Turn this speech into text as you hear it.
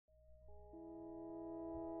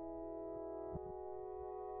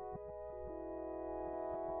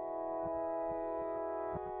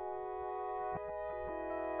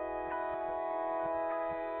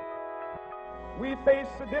we face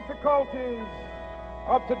the difficulties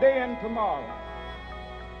of today and tomorrow,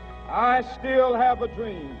 I still have a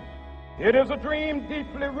dream. It is a dream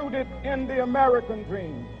deeply rooted in the American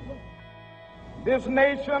dream. This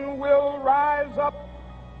nation will rise up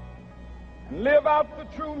and live out the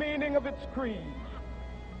true meaning of its creed.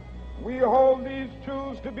 We hold these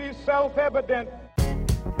truths to be self-evident.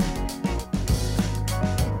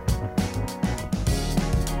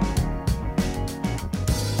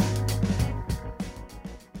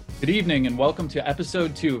 Good evening and welcome to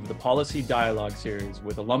episode 2 of the Policy Dialogue series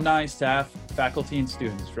with alumni, staff, faculty, and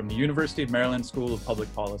students from the University of Maryland School of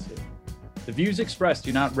Public Policy. The views expressed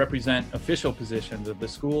do not represent official positions of the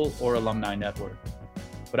school or alumni network,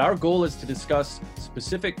 but our goal is to discuss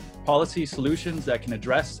specific policy solutions that can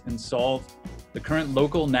address and solve the current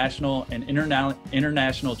local, national, and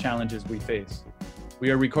international challenges we face.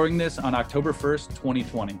 We are recording this on October 1st,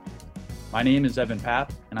 2020. My name is Evan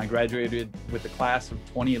Papp, and I graduated with the class of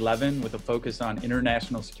 2011 with a focus on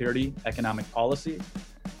international security, economic policy.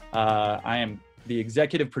 I am the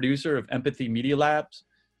executive producer of Empathy Media Labs,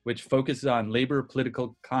 which focuses on labor,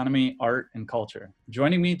 political economy, art, and culture.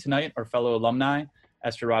 Joining me tonight are fellow alumni,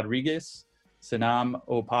 Esther Rodriguez, Sanam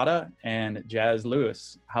Opada, and Jazz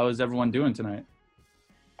Lewis. How is everyone doing tonight?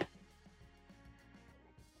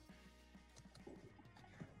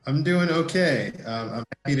 I'm doing okay. I'm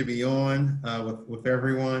happy to be on with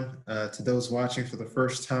everyone. To those watching for the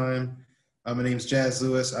first time, my name is Jazz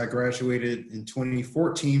Lewis. I graduated in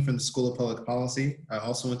 2014 from the School of Public Policy. I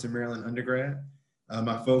also went to Maryland undergrad.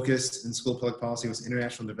 My focus in School of Public Policy was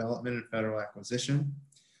international development and federal acquisition.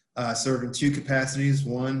 I served in 2 capacities,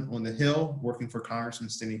 one on the Hill, working for Congressman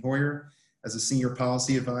Steny Hoyer as a senior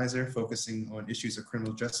policy advisor, focusing on issues of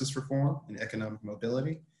criminal justice reform and economic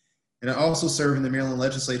mobility. And I also serve in the Maryland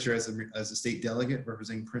legislature as a state delegate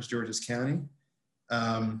representing Prince George's County.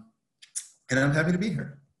 And I'm happy to be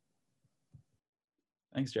here.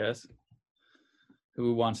 Thanks, Jess.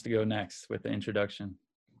 Who wants to go next with the introduction?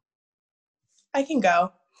 I can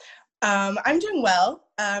go. I'm doing well.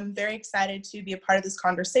 I'm very excited to be a part of this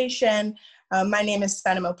conversation. My name is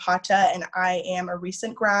Sanam Opada, and I am a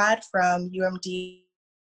recent grad from UMD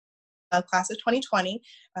class of 2020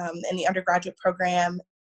 in the undergraduate program.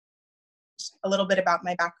 A little bit about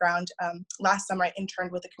my background. Last summer, I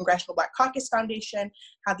interned with the Congressional Black Caucus Foundation,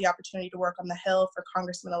 had the opportunity to work on the Hill for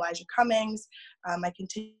Congressman Elijah Cummings. I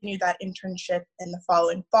continued that internship in the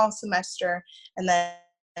following fall semester, and then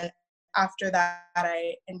after that,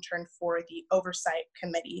 I interned for the Oversight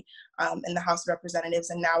Committee in the House of Representatives,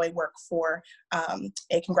 and now I work for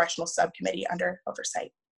a congressional subcommittee under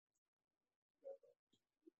Oversight.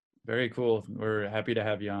 Very cool. We're happy to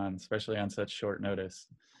have you on, especially on such short notice.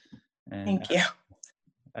 And thank you.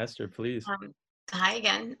 Esther, please. Hi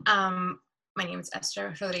again. My name is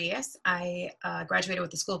Esther Rodriguez. I graduated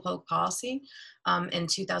with the School of Public Policy in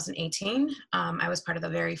 2018. I was part of the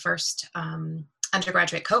very first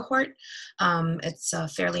undergraduate cohort. It's a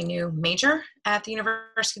fairly new major at the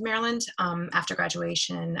University of Maryland. After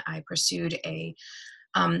graduation, I pursued a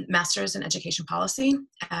master's in education policy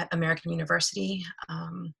at American University.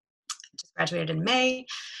 Just graduated in May.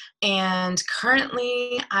 And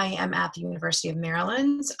currently, I am at the University of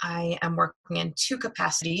Maryland. I am working in 2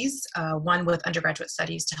 capacities, one with undergraduate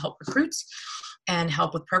studies to help recruit and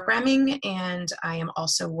help with programming. And I am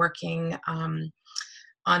also working on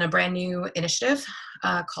a brand new initiative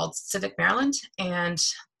called Civic Maryland. And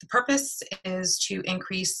the purpose is to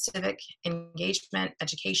increase civic engagement,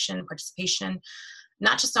 education, participation,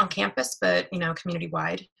 not just on campus, but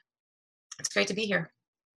community-wide. It's great to be here.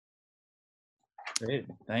 Great,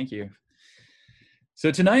 thank you.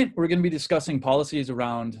 So tonight we're going to be discussing policies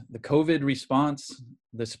around the COVID response,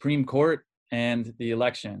 the Supreme Court, and the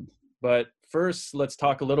election. But first, let's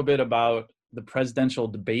talk a little bit about the presidential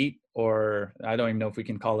debate, or I don't even know if we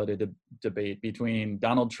can call it a debate, between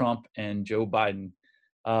Donald Trump and Joe Biden.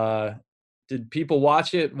 Did people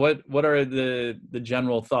watch it? What are the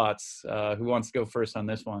general thoughts? Who wants to go first on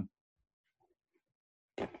this one?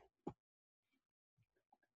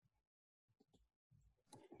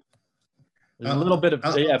 There's a little bit of,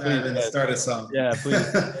 please. Start us off. Yeah,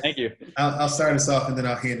 please. Thank you. I'll start us off and then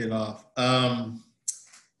I'll hand it off. I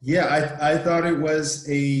thought it was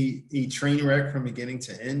a train wreck from beginning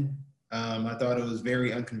to end. I thought it was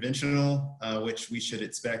very unconventional, which we should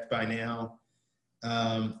expect by now.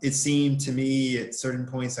 It seemed to me at certain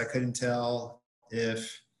points I couldn't tell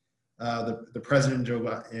if the President Joe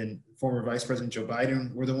Biden and former Vice President Joe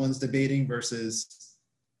Biden were the ones debating versus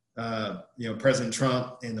President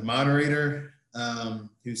Trump and the moderator,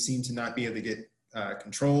 who seemed to not be able to get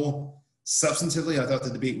control substantively, I thought the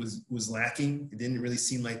debate was lacking. It didn't really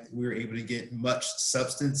seem like we were able to get much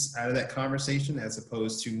substance out of that conversation, as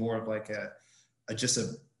opposed to more of like just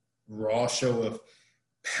a raw show of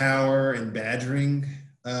power and badgering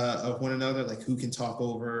of one another, like who can talk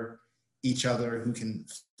over each other, who can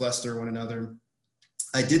fluster one another.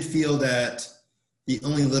 I did feel that the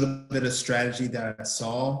only little bit of strategy that I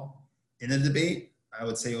saw in the debate, I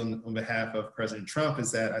would say on behalf of President Trump,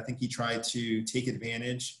 is that I think he tried to take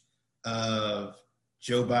advantage of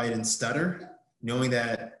Joe Biden's stutter, knowing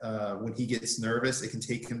that when he gets nervous, it can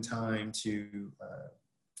take him time to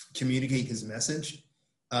communicate his message,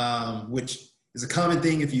 which is a common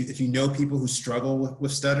thing if you know people who struggle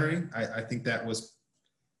with stuttering. I think that was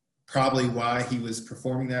probably why he was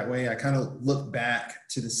performing that way. I kind of look back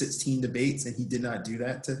to the 16 debates, and he did not do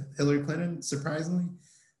that to Hillary Clinton, surprisingly.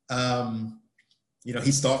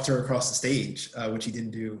 He stalked her across the stage, which he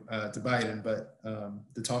didn't do to Biden, but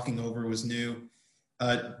the talking over was new.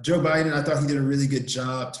 Joe Biden, I thought he did a really good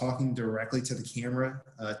job talking directly to the camera,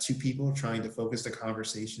 to people, trying to focus the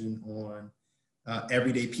conversation on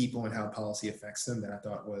everyday people and how policy affects them. That I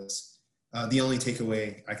thought was the only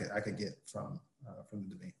takeaway I could get from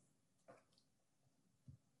the debate.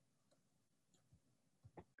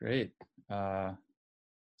 Great.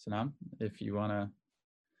 Sanam, if you want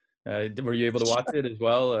to, were you able to watch it as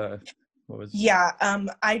well? What was? Yeah,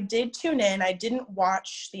 I did tune in. I didn't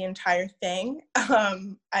watch the entire thing.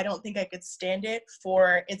 I don't think I could stand it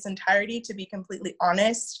for its entirety, to be completely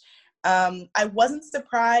honest. I wasn't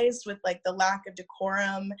surprised with like the lack of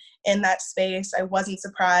decorum in that space. I wasn't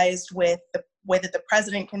surprised with the way that the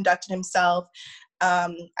president conducted himself.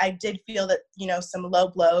 I did feel that, some low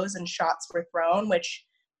blows and shots were thrown, which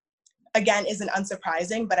again isn't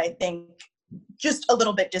unsurprising, but I think just a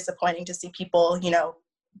little bit disappointing to see people,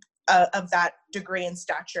 of that degree and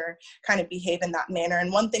stature kind of behave in that manner.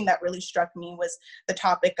 And one thing that really struck me was the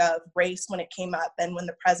topic of race when it came up, and when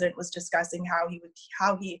the president was discussing how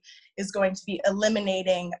he is going to be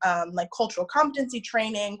eliminating like cultural competency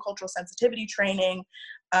training, cultural sensitivity training.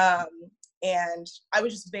 And I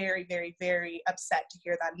was just very, very, very upset to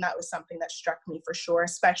hear that. And that was something that struck me for sure,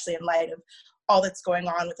 especially in light of all that's going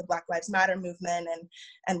on with the Black Lives Matter movement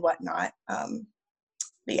and whatnot.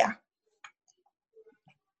 But yeah.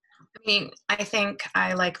 I mean, I think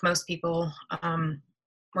I, like most people,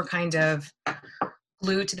 were kind of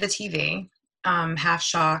glued to the TV, half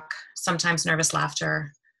shock, sometimes nervous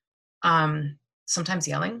laughter, sometimes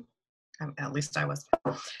yelling. At least I was.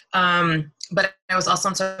 But I was also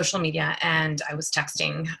on social media, and I was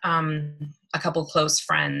texting a couple close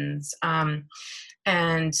friends.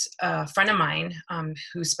 And a friend of mine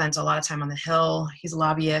who spent a lot of time on the Hill, he's a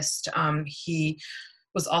lobbyist. He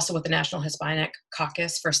was also with the National Hispanic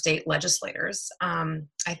Caucus for state legislators.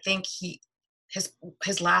 I think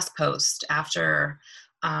his last post after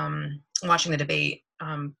watching the debate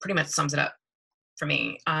pretty much sums it up for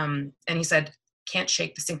me. And he said, "Can't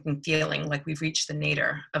shake the sinking feeling like we've reached the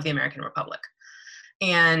nadir of the American Republic."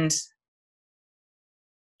 And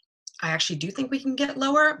I actually do think we can get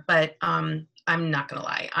lower, but I'm not gonna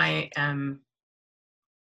lie, I am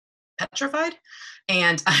petrified,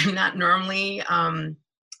 and I'm not normally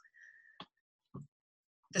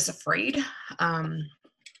this afraid.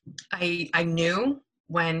 I knew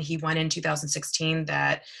when he won in 2016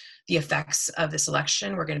 that the effects of this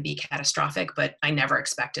election were going to be catastrophic, but I never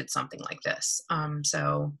expected something like this.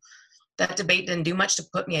 So that debate didn't do much to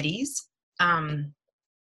put me at ease.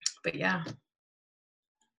 But yeah.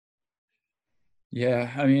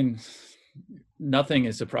 Yeah, I mean, nothing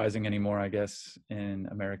is surprising anymore, I guess, in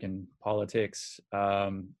American politics.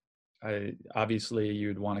 Obviously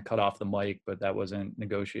you'd want to cut off the mic, but that wasn't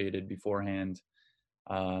negotiated beforehand.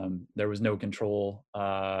 There was no control.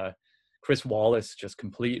 Chris Wallace just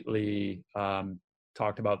completely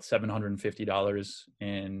talked about $750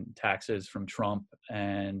 in taxes from Trump.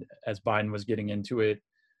 And as Biden was getting into it,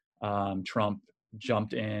 Trump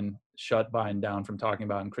jumped in, shut Biden down from talking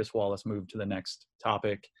about it, and Chris Wallace moved to the next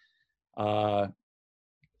topic.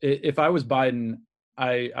 If I was Biden,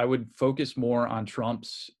 I would focus more on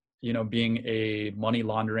Trump's, being a money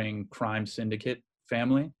laundering crime syndicate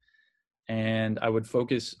family. And I would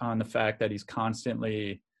focus on the fact that he's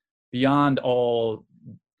constantly, beyond all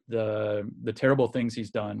the terrible things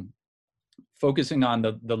he's done, focusing on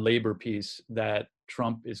the labor piece, that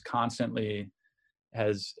Trump is constantly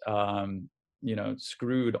has,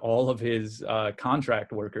 screwed all of his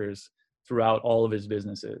contract workers throughout all of his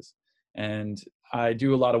businesses. And I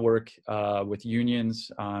do a lot of work with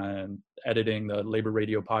unions on editing the Labor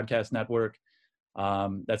Radio Podcast Network.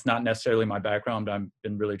 That's not necessarily my background, but I've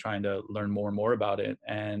been really trying to learn more and more about it.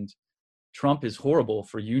 And Trump is horrible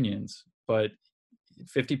for unions. but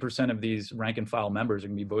 50% of these rank and file members are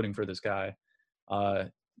going to be voting for this guy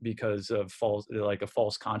because of a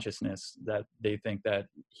false consciousness that they think that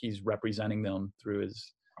he's representing them through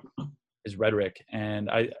his rhetoric. And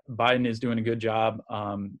Biden is doing a good job.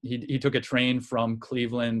 He took a train from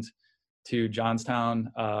Cleveland to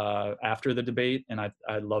Johnstown after the debate, and I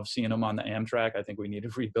love seeing him on the Amtrak. I think we need to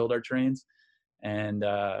rebuild our trains, and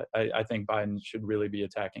I think Biden should really be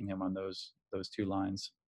attacking him on those two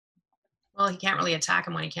lines. Well, he can't really attack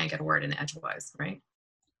him when he can't get a word in edgewise, right?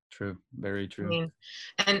 True, very true. I mean,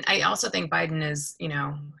 and I also think Biden is,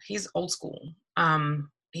 he's old school.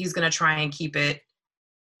 He's going to try and keep it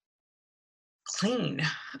clean.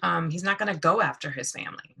 He's not going to go after his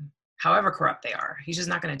family, however corrupt they are. He's just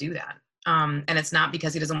not going to do that. And it's not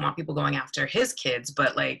because he doesn't want people going after his kids,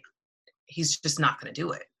 but like, he's just not going to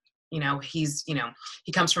do it.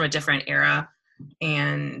 He comes from a different era,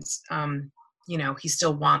 and, he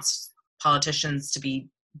still wants politicians to be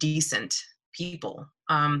decent people.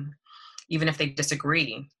 Even if they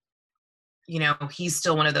disagree, he's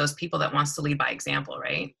still one of those people that wants to lead by example,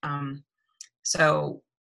 right? So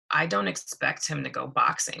I don't expect him to go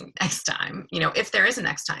boxing next time, if there is a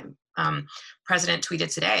next time. President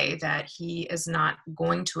tweeted today that he is not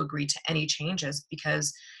going to agree to any changes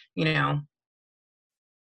because,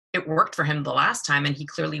 it worked for him the last time and he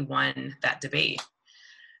clearly won that debate.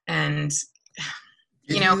 And,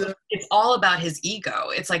 it's all about his ego.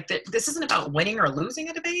 It's like, this isn't about winning or losing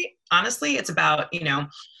a debate. Honestly, it's about,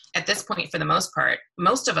 at this point, for the most part,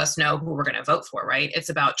 most of us know who we're going to vote for, right? It's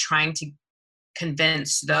about trying to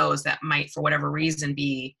convince those that might, for whatever reason,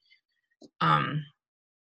 be on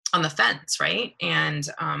the fence, right? And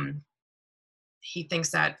he thinks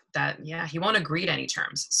that he won't agree to any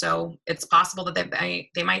terms. So it's possible that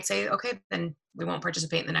they might say, okay, then we won't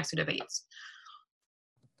participate in the next two debates.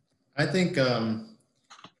 I think,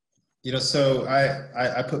 so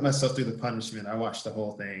I put myself through the punishment. I watched the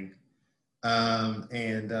whole thing.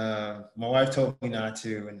 And my wife told me not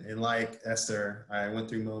to. And like Esther, I went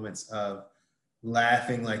through moments of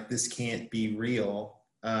laughing like this can't be real,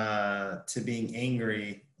 to being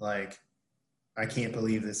angry like I can't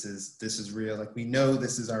believe this is real. Like, we know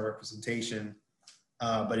this is our representation,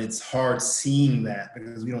 but it's hard seeing that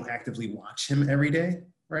because we don't actively watch him every day,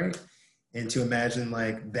 right? And to imagine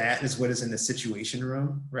like that is what is in the Situation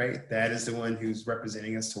Room, right? That is the one who's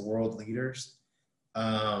representing us to world leaders.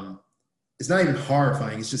 It's not even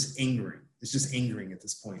horrifying. It's just angering. It's just angering at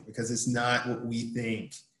this point because it's not what we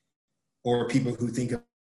think, or people who think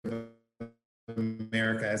of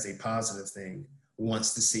America as a positive thing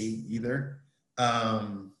wants to see either.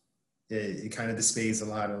 It kind of displays a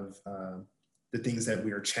lot of the things that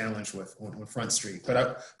we are challenged with on Front Street.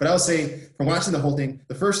 But I'll say, from watching the whole thing,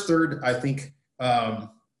 the first third, I think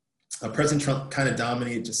President Trump kind of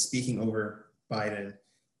dominated, just speaking over Biden,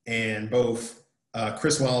 and both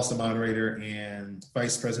Chris Wallace, the moderator, and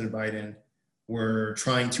Vice President Biden were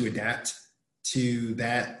trying to adapt to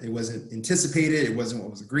that. It wasn't anticipated. It wasn't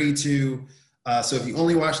what was agreed to. So if you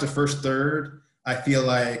only watch the first third, I feel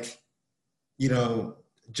like,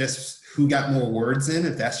 just who got more words in,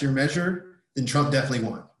 if that's your measure, then Trump definitely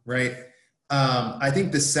won, right? I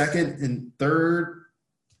think the second and third,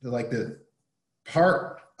 like the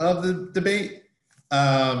part of the debate,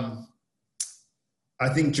 I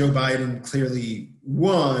think Joe Biden clearly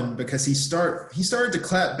won because he started to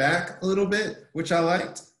clap back a little bit, which I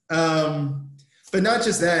liked. But not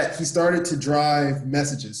just that, he started to drive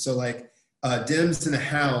messages. So like Dems in the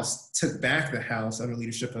House took back the House under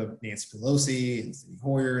leadership of Nancy Pelosi and Steny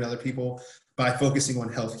Hoyer and other people by focusing on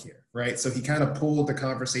healthcare, right? So he kind of pulled the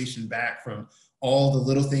conversation back from all the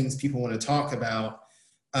little things people want to talk about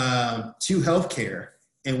to healthcare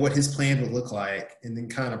and what his plan would look like, and then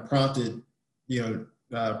kind of prompted,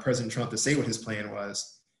 President Trump to say what his plan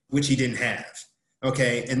was, which he didn't have.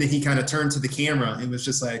 Okay, and then he kind of turned to the camera and was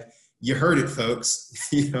just like, "You heard it, folks.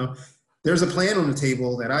 There's a plan on the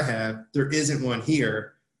table that I have. There isn't one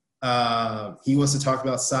here." He wants to talk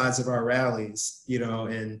about size of our rallies,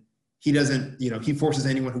 and he doesn't, he forces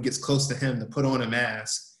anyone who gets close to him to put on a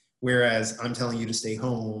mask, whereas I'm telling you to stay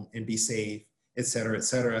home and be safe, et cetera, et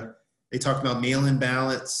cetera. They talked about mail-in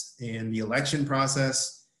ballots and the election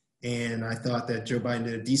process, and I thought that Joe Biden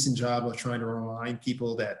did a decent job of trying to remind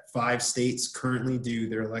people that 5 states currently do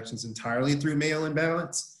their elections entirely through mail-in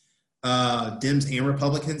ballots. Dems and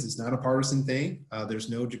Republicans, it's not a partisan thing. There's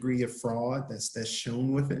no degree of fraud that's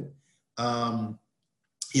shown with it.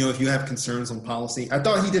 If you have concerns on policy, I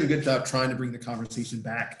thought he did a good job trying to bring the conversation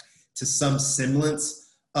back to some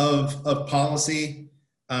semblance of policy.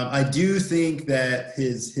 I do think that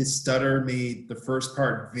his stutter made the first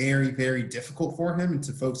part very, very difficult for him, and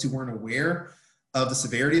to folks who weren't aware of the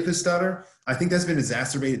severity of his stutter. I think that's been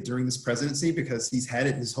exacerbated during this presidency because he's had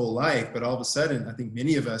it his whole life. But all of a sudden, I think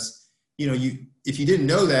many of us, if you didn't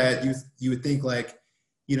know that, you would think like,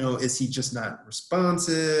 is he just not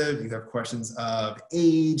responsive? You have questions of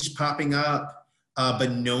age popping up,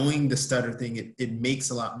 but knowing the stutter thing, it makes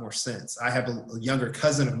a lot more sense. I have a younger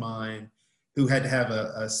cousin of mine who had to have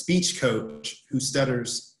a speech coach who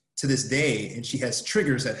stutters to this day, and she has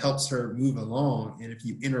triggers that helps her move along. And if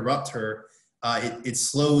you interrupt her, it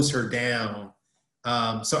slows her down.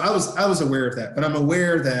 So I was aware of that, but I'm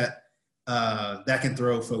aware that that can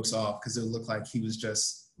throw folks off because it looked like he was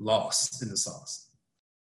just lost in the sauce.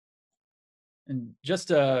 And just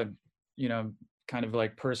kind of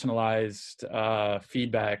like personalized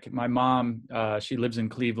feedback. My mom, she lives in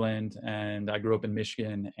Cleveland, and I grew up in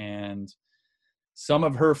Michigan, and some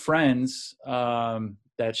of her friends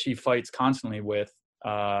that she fights constantly with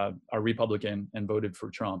are Republican and voted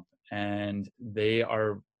for Trump. And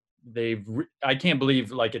I can't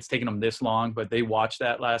believe like it's taken them this long, but they watched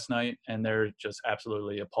that last night and they're just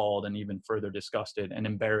absolutely appalled and even further disgusted and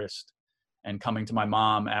embarrassed, and coming to my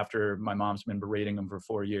mom after my mom's been berating them for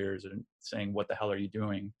 4 years and saying, what the hell are you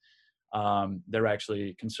doing? They're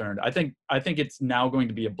actually concerned. I think it's now going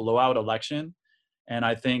to be a blowout election. And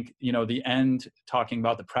I think, the end, talking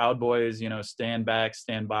about the Proud Boys, stand back,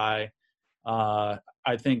 stand by.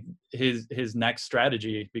 I think his next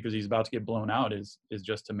strategy, because he's about to get blown out, is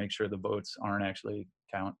just to make sure the votes aren't actually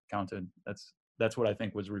counted. That's what I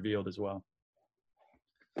think was revealed as well.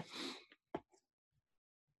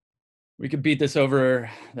 We could beat this over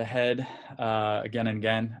the head again and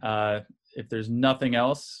again. If there's nothing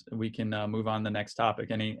else, we can move on to the next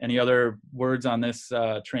topic. Any other words on this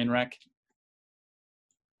train wreck?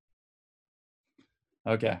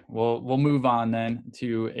 Okay, we'll move on then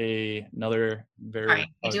to another very. All right,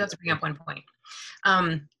 I do have to bring up one point.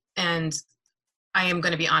 And I am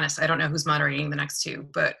going to be honest, I don't know who's moderating the next two,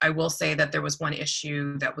 but I will say that there was one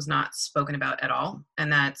issue that was not spoken about at all,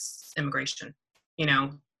 and that's immigration.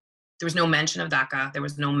 There was no mention of DACA. There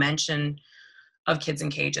was no mention of kids in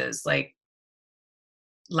cages. Like,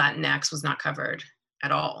 Latinx was not covered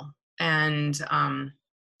at all. And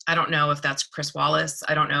I don't know if that's Chris Wallace.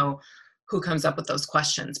 I don't know who comes up with those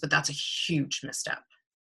questions, but that's a huge misstep.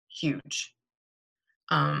 Huge.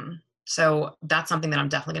 So that's something that I'm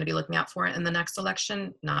definitely going to be looking out for in the next in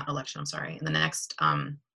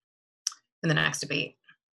the next debate.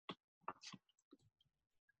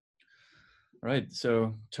 All right,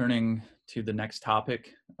 so turning to the next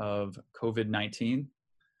topic of COVID-19,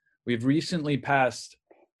 we've recently passed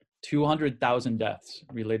 200,000 deaths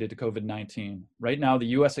related to COVID-19. Right now, the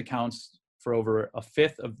US accounts for over a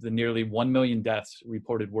fifth of the nearly 1 million deaths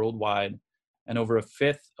reported worldwide, and over a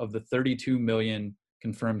fifth of the 32 million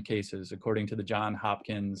confirmed cases, according to the Johns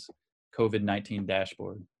Hopkins COVID-19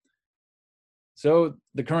 dashboard. So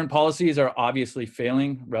the current policies are obviously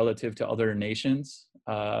failing relative to other nations.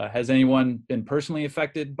 Has anyone been personally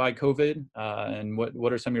affected by COVID? And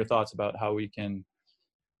what are some of your thoughts about how we can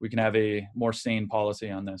have a more sane policy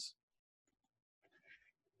on this?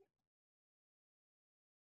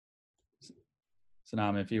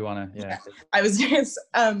 Sanam, if you want to, yeah. I was just,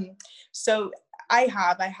 so I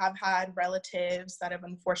have had relatives that have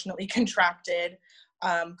unfortunately contracted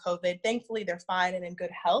COVID. Thankfully, they're fine and in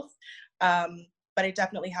good health, but it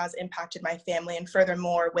definitely has impacted my family. And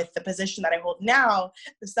furthermore, with the position that I hold now,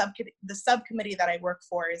 the subcommittee that I work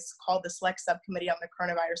for is called the Select Subcommittee on the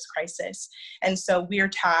Coronavirus Crisis. And so we're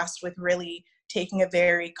tasked with really taking a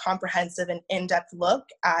very comprehensive and in-depth look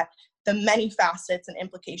at the many facets and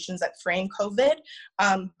implications that frame COVID,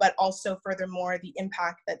 but also furthermore, the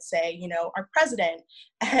impact that, say, our president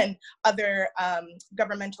and other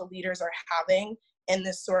governmental leaders are having in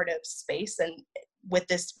this sort of space and with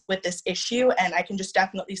this issue. And I can just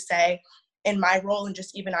definitely say, in my role and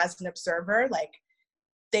just even as an observer, like,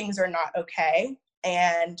 things are not okay.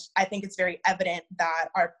 And I think it's very evident that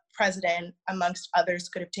our president, amongst others,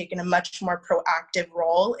 could have taken a much more proactive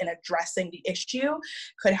role in addressing the issue,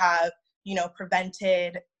 could have,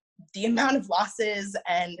 prevented the amount of losses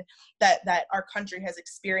and that our country has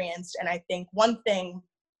experienced. And I think one thing,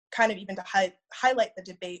 kind of even to highlight the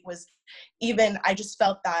debate, was I just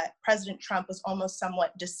felt that President Trump was almost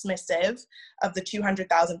somewhat dismissive of the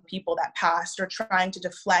 200,000 people that passed, or trying to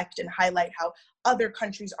deflect and highlight how other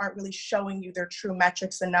countries aren't really showing you their true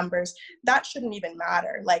metrics and numbers. That shouldn't even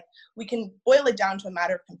matter. Like, we can boil it down to a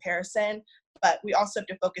matter of comparison, but we also have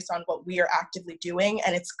to focus on what we are actively doing.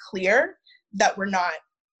 And it's clear that we're not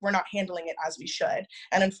we're not handling it as we should.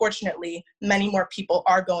 And unfortunately, many more people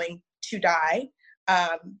are going to die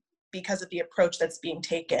because of the approach that's being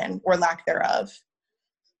taken or lack thereof.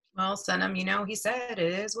 Well, Senum, you know, he said it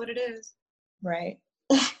is what it is. Right.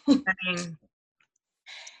 I mean,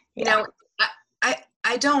 you know,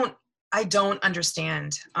 I don't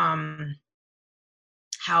understand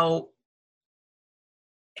how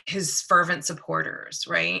his fervent supporters,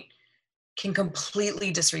 right, can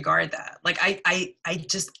completely disregard that. Like I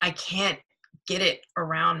can't get it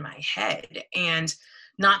around my head. And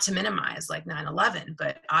not to minimize like 9/11,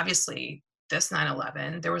 but obviously this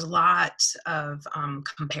 9/11, there was a lot of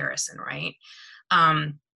comparison, right?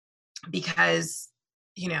 Because,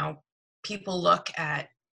 you know, people look at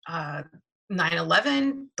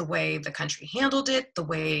 9/11, the way the country handled it, the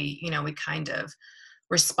way, you know, we kind of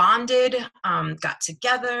responded, got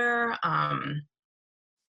together, and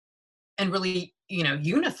really, you know,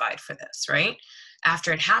 unified for this, right?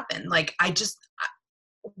 After it happened. Like,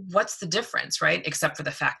 what's the difference, right? Except for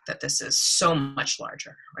the fact that this is so much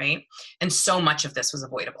larger, right? And so much of this was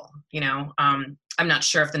avoidable, you know? I'm not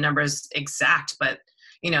sure if the number is exact, but,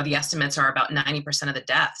 you know, the estimates are about 90% of the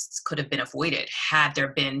deaths could have been avoided had there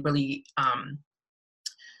been really,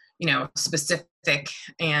 you know, specific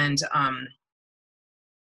and,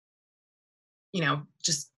 you know,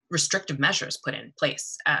 just restrictive measures put in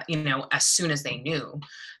place, you know, as soon as they knew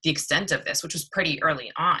the extent of this, which was pretty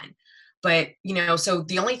early on. But, you know, so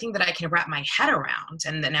the only thing that I can wrap my head around,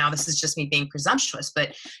 and then now this is just me being presumptuous,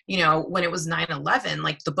 but, you know, when it was 9/11,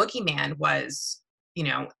 like the boogeyman was, you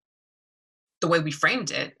know, the way we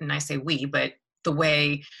framed it, and I say we, but the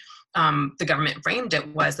way the government framed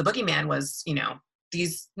it was the boogeyman was, you know,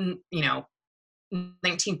 these, you know,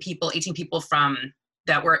 19 people, 18 people from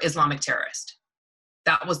that were Islamic terrorists.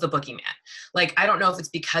 That was the boogeyman. Like, I don't know if it's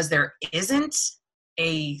because there isn't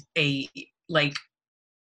a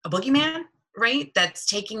boogeyman, right, that's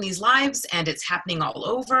taking these lives and it's happening all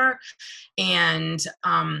over. And,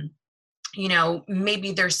 you know,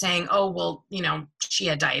 maybe they're saying, oh, well, you know, she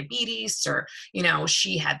had diabetes, or, you know,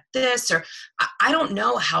 she had this, or I don't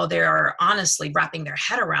know how they're honestly wrapping their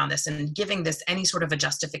head around this and giving this any sort of a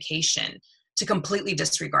justification to completely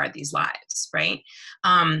disregard these lives, right?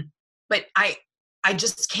 But I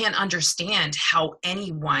just can't understand how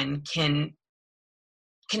anyone can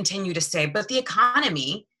continue to say, but the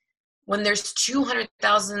economy, when there's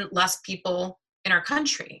 200,000 less people in our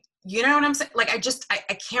country, you know what I'm saying? Like, I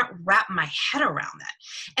can't wrap my head around that.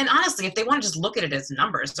 And honestly, if they want to just look at it as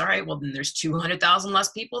numbers, all right, well, then there's 200,000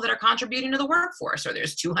 less people that are contributing to the workforce, or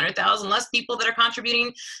there's 200,000 less people that are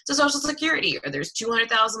contributing to Social Security, or there's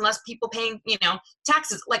 200,000 less people paying, you know,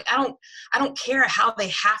 taxes. Like, I don't care how they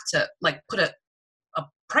have to like put a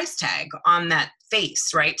price tag on that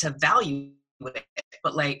face, right, to value it.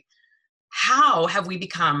 But like, how have we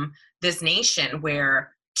become this nation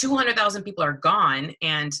where 200,000 people are gone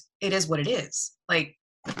and it is what it is? Like,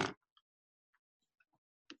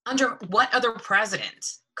 under what other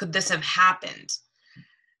president could this have happened?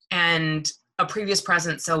 And a previous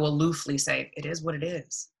president so aloofly say, it is what it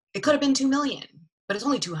is. It could have been 2 million, but it's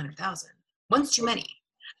only 200,000. One's too many.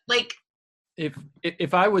 Like,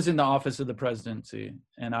 if I was in the office of the presidency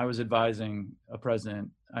and I was advising a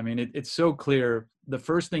president, I mean, it's so clear. The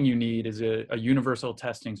first thing you need is a universal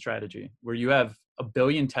testing strategy where you have 1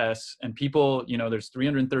 billion tests and people, you know, there's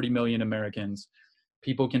 330 million Americans.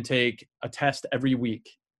 People can take a test every week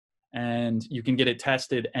and you can get it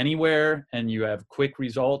tested anywhere and you have quick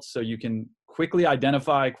results. So you can quickly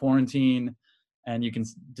identify, quarantine, and you can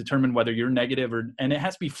determine whether you're negative and it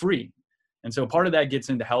has to be free. And so part of that gets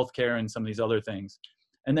into healthcare and some of these other things.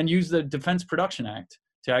 And then use the Defense Production Act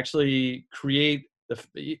to actually create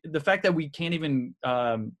the fact that we can't even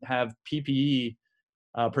have PPE,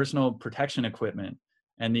 personal protection equipment,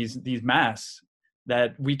 and these masks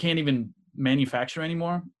that we can't even manufacture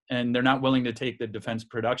anymore. And they're not willing to take the Defense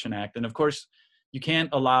Production Act. And of course, you can't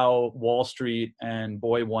allow Wall Street and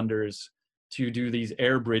Boy Wonders to do these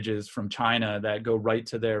air bridges from China that go right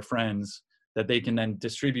to their friends that they can then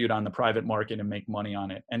distribute on the private market and make money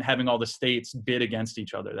on it, and having all the states bid against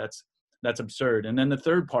each other. That's absurd. And then the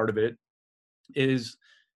third part of it is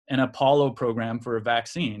an Apollo program for a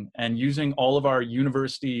vaccine, and using all of our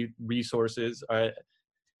university resources,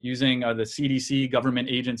 using the CDC, government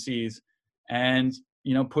agencies, and,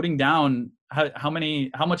 you know, putting down how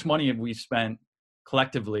much money have we spent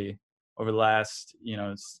collectively over the last, you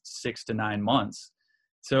know, 6 to 9 months.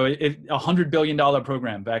 So $100 billion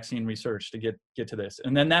program, vaccine research, to get to this.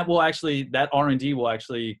 And then that R&D will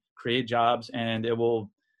actually create jobs, and it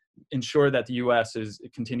will ensure that the U.S.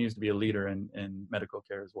 continues to be a leader in medical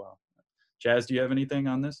care as well. Jazz, do you have anything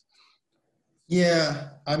on this?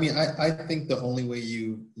 Yeah, I mean, I think the only way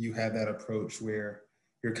you have that approach where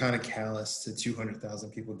you're kind of callous to 200,000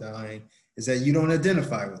 people dying is that you don't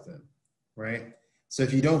identify with them, right? So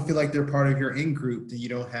if you don't feel like they're part of your in group, then you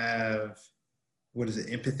don't have, what is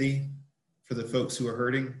it, empathy for the folks who are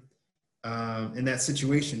hurting in that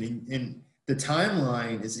situation. And the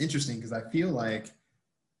timeline is interesting because I feel like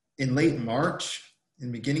in late March,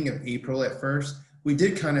 in the beginning of April at first, we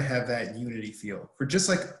did kind of have that unity feel for just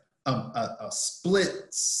like a split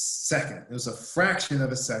second. It was a fraction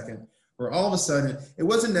of a second where all of a sudden, it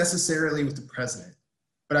wasn't necessarily with the president,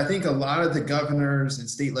 but I think a lot of the governors and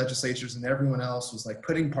state legislatures and everyone else was like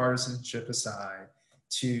putting partisanship aside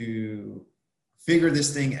to figure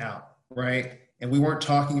this thing out, right? And we weren't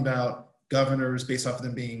talking about governors based off of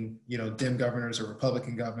them being, you know, Dem governors or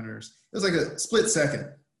Republican governors. It was like a split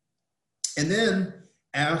second. And then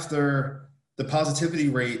after the positivity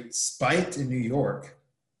rate spiked in New York,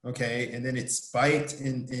 okay, and then it spiked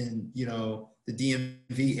in you know, the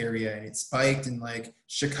DMV area, and it spiked in like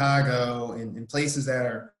Chicago and in places that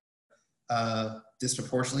are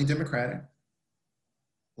disproportionately Democratic,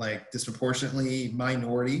 like disproportionately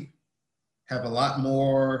minority, have a lot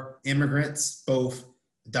more immigrants, both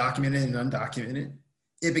documented and undocumented.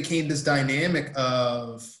 It became this dynamic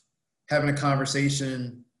of having a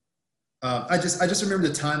conversation. I just remember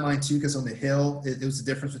the timeline too, because on the Hill, it was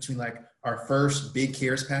the difference between like our first big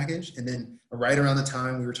CARES package, and then right around the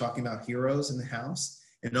time we were talking about heroes in the House,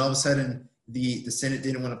 and all of a sudden the Senate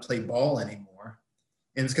didn't want to play ball anymore.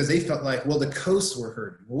 And it's because they felt like, well, the coasts were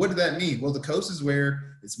hurting. Well, what did that mean? Well, the coast is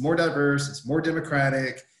where it's more diverse, it's more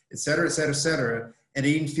democratic, et cetera, et cetera, et cetera. And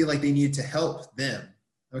they didn't feel like they needed to help them.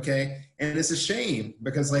 Okay. And it's a shame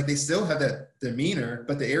because like they still have that demeanor,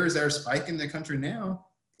 but the areas that are spiking the country now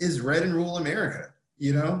is red and rural America,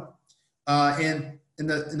 you know? And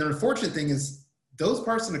the unfortunate thing is those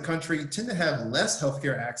parts of the country tend to have less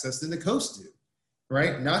healthcare access than the coast do,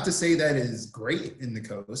 right? Not to say that is great in the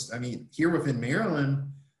coast. I mean, here within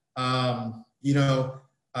Maryland, you know,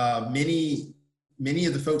 many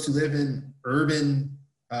of the folks who live in urban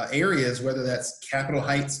areas, whether that's Capitol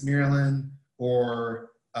Heights, Maryland, or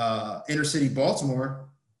inner city Baltimore,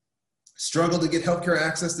 struggle to get healthcare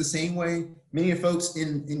access the same way many of folks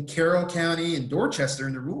in Carroll County and Dorchester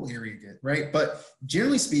in the rural area get, right? But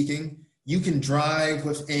generally speaking, you can drive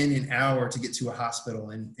within an hour to get to a hospital.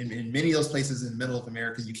 And in many of those places in the middle of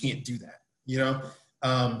America, you can't do that, you know?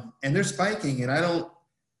 And they're spiking, and I don't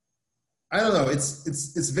know,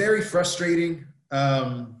 it's very frustrating.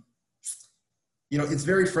 You know, it's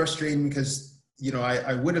very frustrating because, you know,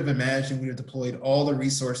 I would have imagined we would have deployed all the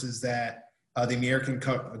resources that the American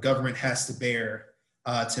government has to bear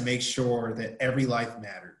to make sure that every life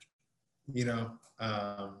mattered, you know?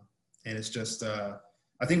 And it's just,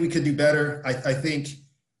 I think we could do better. I think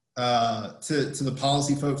to the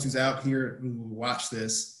policy folks who's out here who watch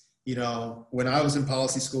this, you know, when I was in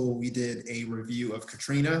policy school, we did a review of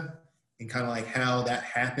Katrina and kind of like how that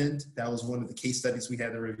happened. That was one of the case studies we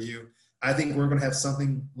had to review. I think we're going to have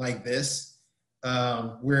something like this,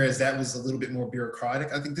 whereas that was a little bit more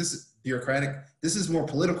bureaucratic. I think this is bureaucratic. This is more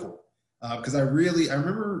political. Because I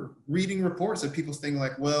remember reading reports of people thinking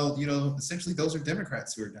like, well, you know, essentially those are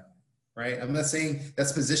Democrats who are dying, right? I'm not saying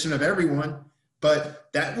that's the position of everyone, but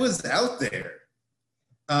that was out there.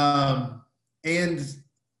 And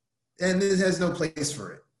it has no place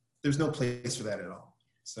for it. There's no place for that at all.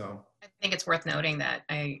 So I think it's worth noting that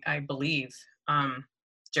I believe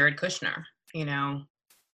Jared Kushner, you know,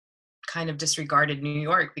 kind of disregarded New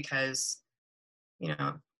York because, you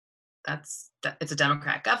know, it's a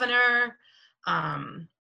Democrat governor.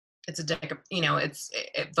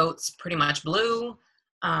 It votes pretty much blue.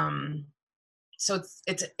 So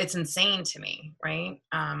it's insane to me, right?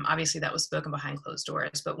 Obviously that was spoken behind closed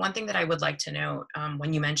doors. But one thing that I would like to note,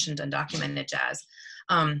 when you mentioned undocumented jazz,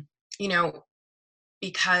 you know,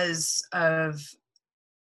 because of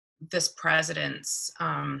this president's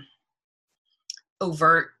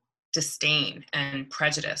overt disdain and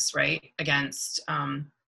prejudice, right, against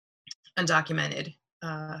undocumented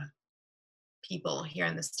people here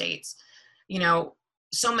in the States, you know,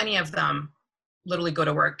 so many of them literally go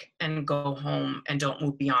to work and go home and don't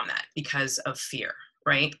move beyond that because of fear,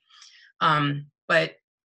 right? But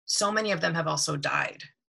so many of them have also died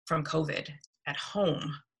from COVID at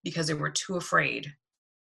home because they were too afraid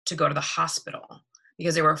to go to the hospital,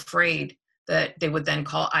 because they were afraid that they would then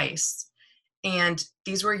call ICE. And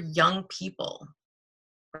these were young people,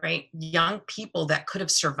 right? Young people that could have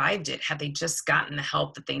survived it had they just gotten the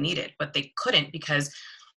help that they needed, but they couldn't, because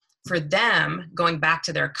for them, going back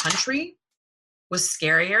to their country was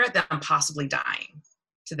scarier than possibly dying,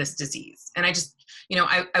 to this disease. And I just,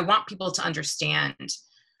 I want people to understand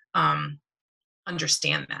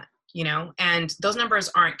that, and those numbers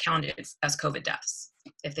aren't counted as COVID deaths.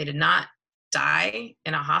 If they did not die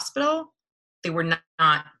in a hospital, they were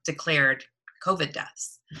not declared COVID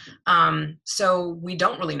deaths. So we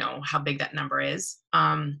don't really know how big that number is.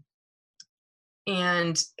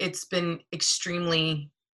 And it's been extremely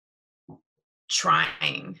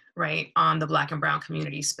trying, right, on the Black and brown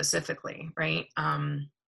community specifically, right?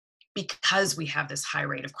 Because we have this high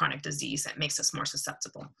rate of chronic disease that makes us more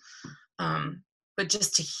susceptible. But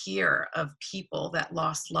just to hear of people that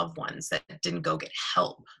lost loved ones that didn't go get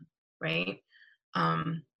help, right,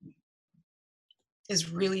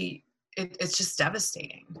 is really, it's just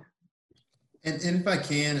devastating. And if I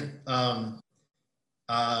can,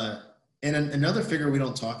 and another figure we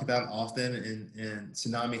don't talk about often, and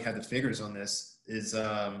Tsunami had the figures on this, is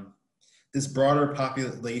this broader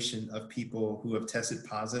population of people who have tested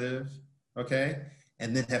positive, okay,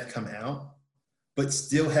 and then have come out, but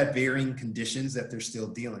still have varying conditions that they're still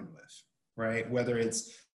dealing with, right? Whether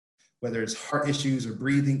it's heart issues or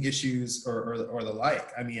breathing issues or the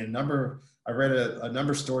like. I mean, I read a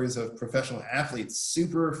number of stories of professional athletes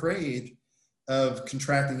super afraid of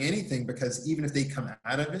contracting anything, because even if they come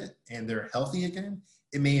out of it and they're healthy again,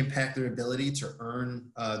 it may impact their ability to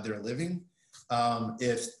earn their living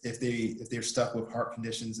if they're stuck with heart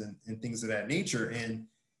conditions and things of that nature. And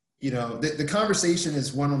the conversation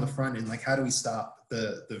is one on the front end, like how do we stop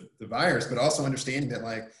the virus, but also understanding that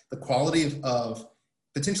like the quality of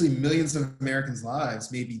potentially millions of Americans'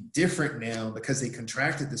 lives may be different now because they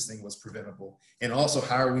contracted this thing was preventable. And also,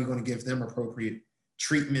 how are we going to give them appropriate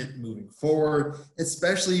treatment moving forward,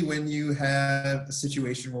 especially when you have a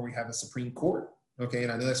situation where we have a Supreme Court, okay?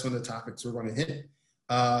 And I know that's one of the topics we're going to hit,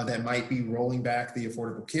 that might be rolling back the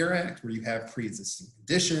Affordable Care Act, where you have pre-existing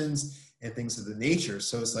conditions and things of the nature.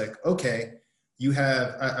 So it's like, okay, you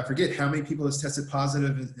have, I forget how many people has tested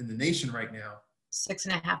positive in the nation right now.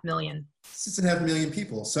 6.5 million. 6.5 million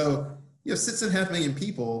people. So you have 6.5 million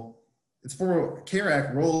people. The Affordable Care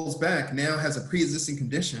Act rolls back, now has a pre-existing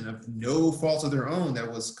condition of no fault of their own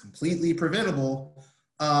that was completely preventable,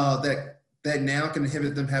 that now can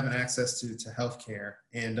inhibit them having access to health care.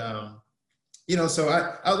 And, so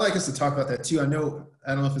I would like us to talk about that too. I don't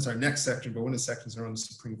know if it's our next section, but one of the sections are on the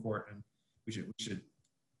Supreme Court, and we should.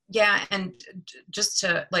 Yeah, and just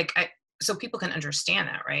to so people can understand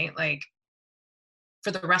that, right? Like,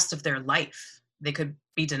 for the rest of their life, they could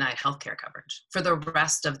be denied healthcare coverage for the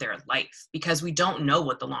rest of their life, because we don't know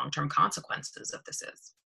what the long-term consequences of this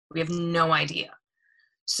is. We have no idea.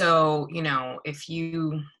 So, if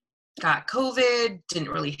you got COVID, didn't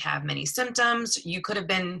really have many symptoms, you could have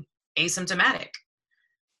been asymptomatic,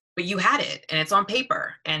 but you had it and it's on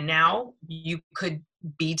paper, and now you could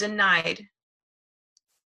be denied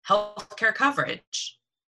healthcare coverage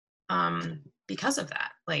because of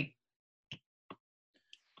that. Like,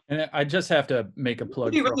 and I just have to make a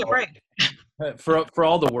plug for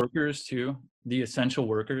all the workers too, the essential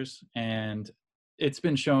workers. And it's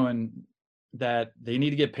been shown that they need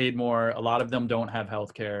to get paid more. A lot of them don't have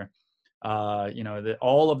health care.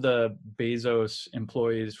 All of the Bezos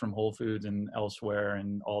employees from Whole Foods and elsewhere,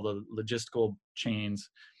 and all the logistical chains,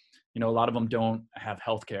 a lot of them don't have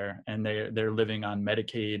health care, and they're living on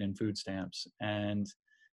Medicaid and food stamps. And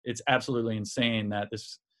it's absolutely insane that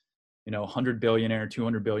this 100 billionaire,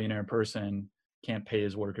 200 billionaire person can't pay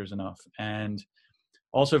his workers enough. And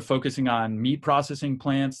also focusing on meat processing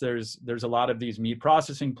plants. There's a lot of these meat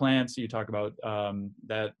processing plants you talk about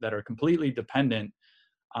that are completely dependent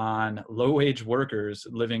on low-wage workers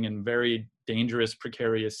living in very dangerous,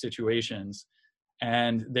 precarious situations.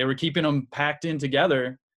 And they were keeping them packed in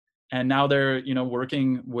together. And now they're,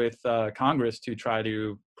 working with Congress to try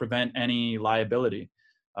to prevent any liability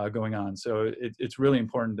going on. So it's really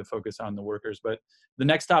important to focus on the workers. But the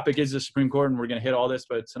next topic is the Supreme Court, and we're going to hit all this.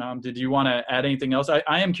 But Sanam, did you want to add anything else? I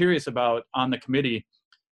am curious about, on the committee,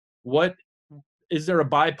 is there a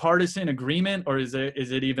bipartisan agreement, or is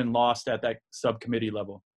it even lost at that subcommittee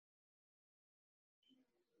level?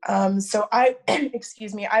 So I,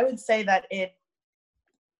 excuse me, I would say that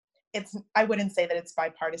I wouldn't say that it's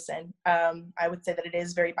bipartisan. I would say that it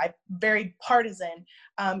is very partisan,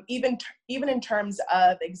 even in terms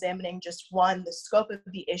of examining just the scope of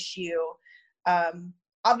the issue.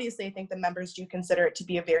 Obviously, I think the members do consider it to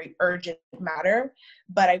be a very urgent matter,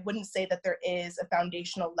 but I wouldn't say that there is a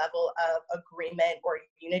foundational level of agreement or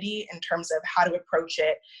unity in terms of how to approach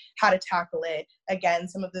it, how to tackle it. Again,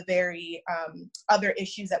 some of the very other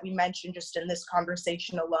issues that we mentioned just in this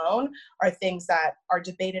conversation alone are things that are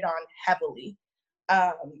debated on heavily.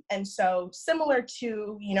 And so similar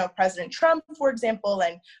to, President Trump, for example,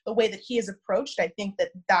 and the way that he is approached, I think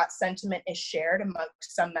that sentiment is shared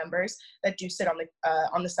amongst some members that do sit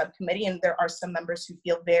on the subcommittee. And there are some members who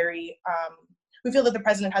feel who feel that the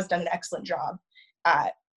president has done an excellent job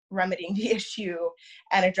at remedying the issue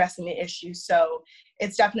and addressing the issue. So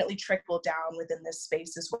it's definitely trickled down within this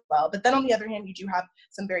space as well. But then on the other hand, you do have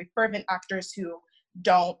some very fervent actors who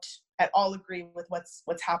don't at all agree with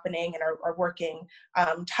what's happening and are working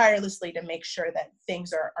tirelessly to make sure that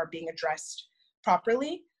things are being addressed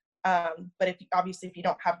properly. But if you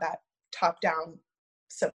don't have that top-down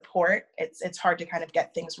support, it's hard to kind of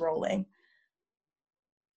get things rolling.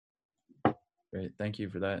 Great, thank you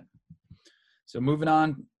for that. So moving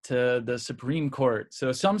on to the Supreme Court.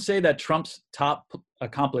 So some say that Trump's top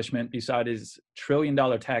accomplishment beside his $1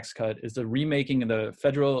 trillion tax cut is the remaking of the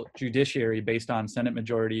federal judiciary based on Senate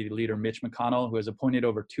Majority Leader Mitch McConnell, who has appointed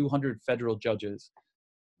over 200 federal judges,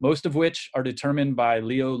 most of which are determined by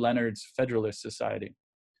Leo Leonard's Federalist Society.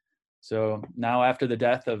 So now after the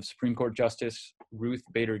death of Supreme Court Justice Ruth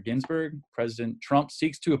Bader Ginsburg, President Trump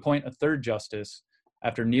seeks to appoint a third justice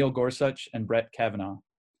after Neil Gorsuch and Brett Kavanaugh.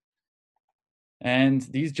 And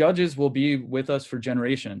these judges will be with us for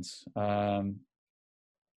generations.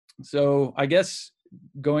 So I guess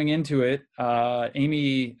going into it,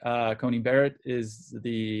 Amy Coney Barrett is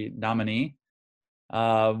the nominee.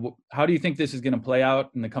 How do you think this is going to play out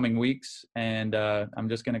in the coming weeks? And I'm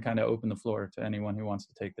just going to kind of open the floor to anyone who wants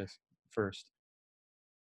to take this first.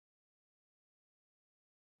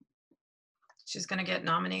 She's going to get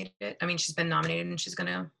nominated. I mean, she's been nominated, and she's going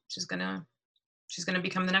to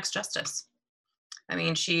become the next justice. I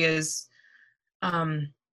mean, she is a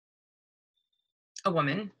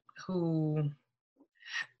woman who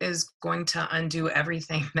is going to undo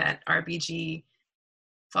everything that RBG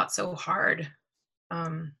fought so hard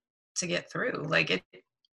to get through. Like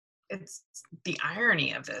it's the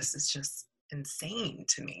irony of this is just insane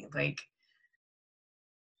to me. Like,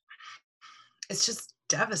 it's just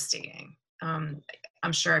devastating.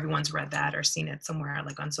 I'm sure everyone's read that or seen it somewhere,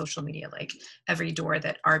 like on social media, like every door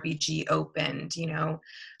that RBG opened,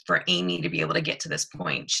 for Amy to be able to get to this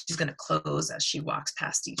point, she's going to close as she walks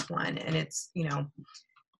past each one. And it's,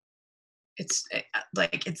 it's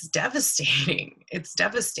like, it's devastating. It's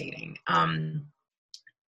devastating.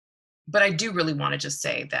 But I do really want to just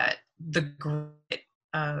say that the grit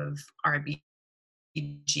of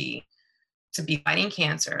RBG to be fighting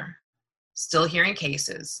cancer, still hearing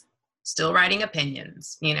cases, still writing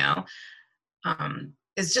opinions,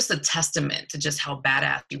 is just a testament to just how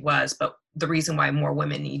badass she was. But the reason why more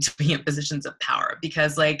women need to be in positions of power,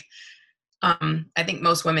 because I think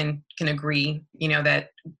most women can agree, that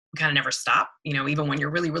we kind of never stop, even when you're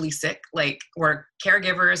really, really sick, like we're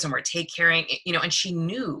caregivers and we're take caring, and she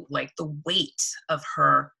knew like the weight of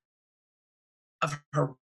her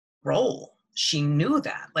role. She knew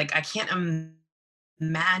that. Like, I can't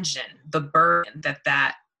imagine the burden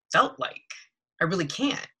that felt like. I really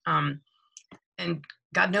can't. And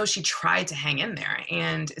God knows she tried to hang in there,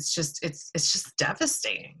 and it's just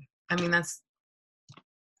devastating. I mean,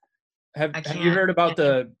 have you heard about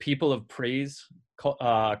the People of Praise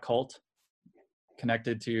cult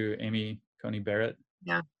connected to Amy Coney Barrett?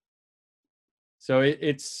 Yeah. So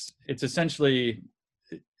it's essentially,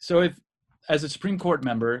 so if as a Supreme Court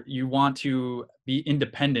member, you want to be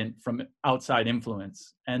independent from outside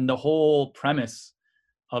influence, and the whole premise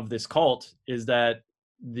of this cult is that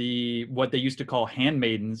what they used to call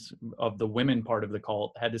handmaidens of the women part of the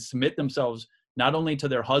cult had to submit themselves not only to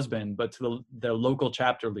their husband, but to their local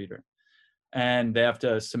chapter leader. And they have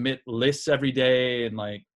to submit lists every day and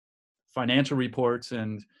like financial reports.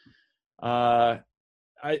 And I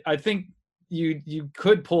think you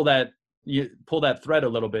could pull that thread a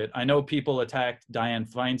little bit. I know people attacked Dianne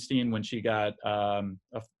Feinstein when she got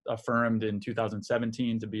affirmed in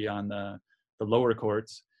 2017 to be on the lower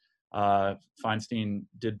courts. Feinstein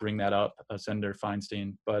did bring that up, Senator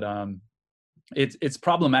Feinstein, but it's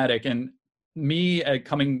problematic. And me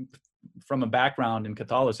coming from a background in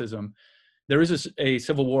Catholicism, there is a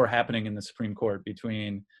civil war happening in the Supreme Court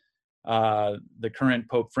between the current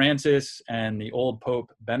Pope Francis and the old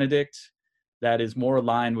Pope Benedict that is more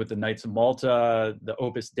aligned with the Knights of Malta, the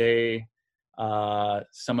Opus Dei,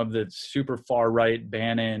 some of the super far right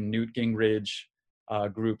Bannon, Newt Gingrich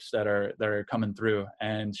groups that are coming through,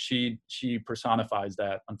 and she personifies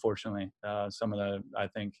that, unfortunately. Some of I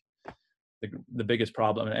think the biggest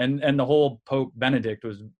problem, and the whole Pope Benedict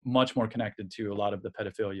was much more connected to a lot of the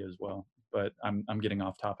pedophilia as well. But I'm getting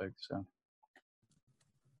off topic. So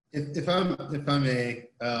if I may,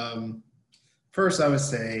 first I would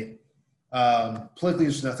say Politically,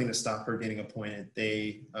 there's nothing to stop her getting appointed.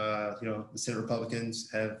 They, the Senate Republicans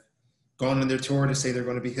have gone on their tour to say they're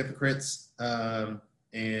going to be hypocrites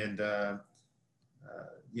and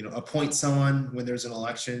appoint someone when there's an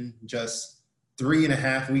election just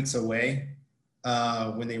 3.5 weeks away,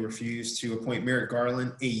 when they refused to appoint Merrick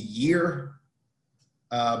Garland a year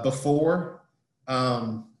before.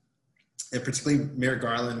 And particularly Merrick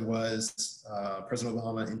Garland was, President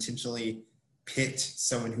Obama intentionally picked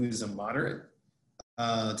someone who's a moderate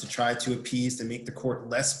to try to appease, to make the court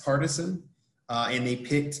less partisan. And they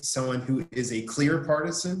picked someone who is a clear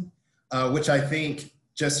partisan, which I think,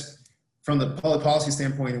 just from the public policy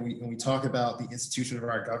standpoint, when we talk about the institution of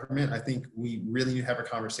our government, I think we really need to have a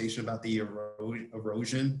conversation about the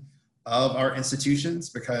erosion of our institutions,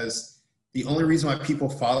 because the only reason why people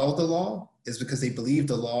follow the law is because they believe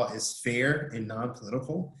the law is fair and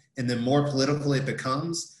non-political. And the more political it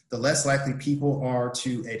becomes, the less likely people are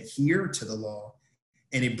to adhere to the law,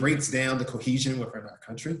 and it breaks down the cohesion within our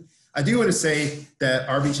country. I do want to say that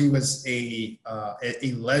RBG was a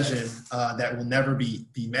legend that will never be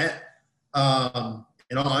met.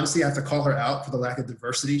 In all honesty, I have to call her out for the lack of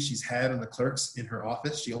diversity she's had on the clerks in her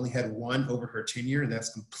office. She only had one over her tenure, and that's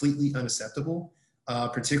completely unacceptable,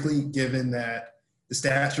 particularly given that the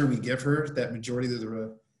stature we give her, that majority of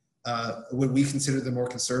the what we consider the more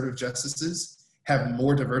conservative justices have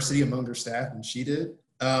more diversity among their staff than she did.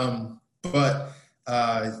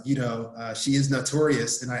 She is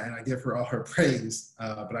notorious, and I give her all her praise,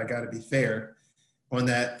 but I got to be fair on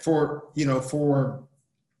that. For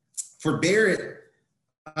Barrett,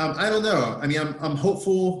 I don't know. I mean, I'm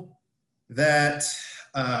hopeful that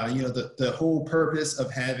the whole purpose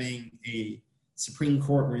of having a Supreme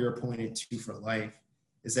Court where you're appointed to for life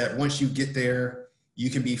is that once you get there, you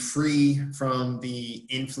can be free from the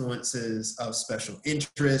influences of special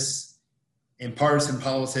interests and partisan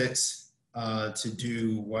politics to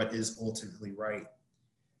do what is ultimately right.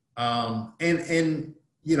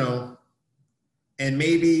 And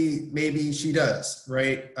maybe she does,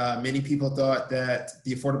 right? Many people thought that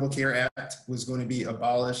the Affordable Care Act was going to be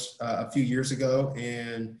abolished a few years ago,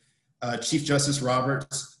 and Chief Justice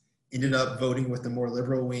Roberts ended up voting with the more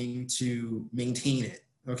liberal wing to maintain it,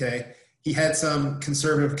 okay? He had some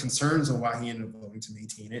conservative concerns on why he ended up voting to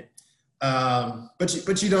maintain it.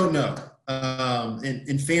 But you don't know.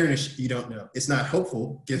 In fairness, you don't know. It's not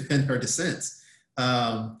hopeful given her dissents,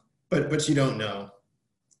 but you don't know.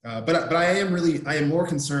 But I am more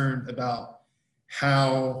concerned about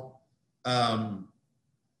how the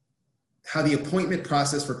appointment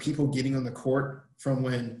process for people getting on the court from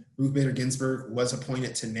when Ruth Bader Ginsburg was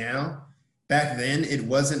appointed to now. Back then, it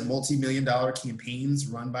wasn't multi-million-dollar campaigns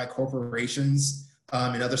run by corporations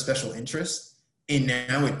and other special interests. And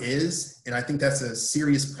now it is. And I think that's a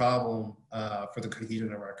serious problem for the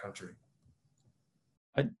cohesion of our country.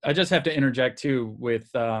 I just have to interject too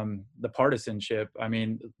with the partisanship. I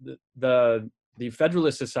mean, the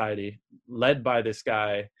Federalist Society, led by this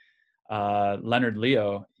guy, Leonard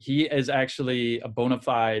Leo, he is actually a bona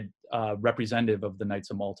fide representative of the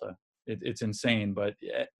Knights of Malta. It's insane,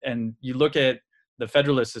 and you look at the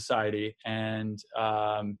Federalist Society, and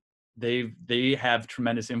they have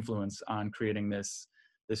tremendous influence on creating this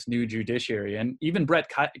new judiciary. And even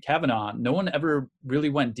Brett Kavanaugh, no one ever really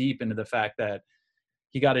went deep into the fact that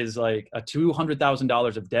he got his a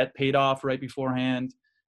 $200,000 of debt paid off right beforehand.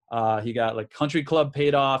 He got country club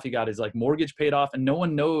paid off. He got his mortgage paid off, and no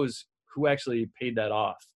one knows who actually paid that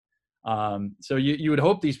off. So you would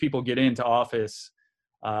hope these people get into office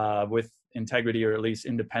with integrity, or at least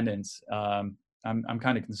independence. I'm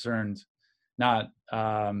kind of concerned, not.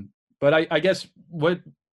 But I guess what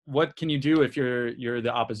can you do if you're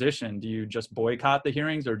the opposition? Do you just boycott the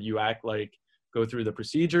hearings, or do you go through the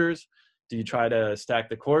procedures? Do you try to stack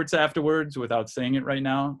the courts afterwards without saying it right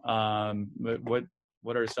now?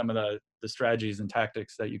 What are some of the strategies and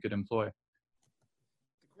tactics that you could employ?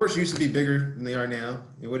 The courts used to be bigger than they are now.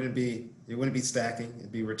 It wouldn't be stacking;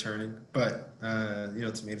 it'd be returning. But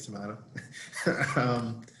tomato.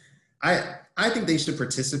 I think they should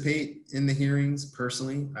participate in the hearings.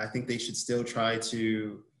 Personally, I think they should still try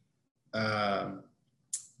to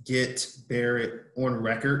get Barrett on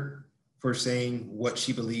record for saying what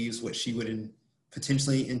she believes, what she would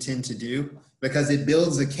potentially intend to do, because it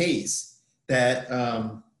builds a case that,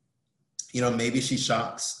 maybe she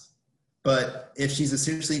shocks. But if she's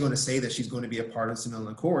essentially going to say that she's going to be a partisan on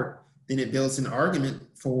the court, then it builds an argument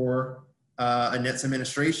for Annette's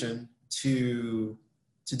administration to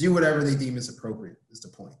do whatever they deem is appropriate, is the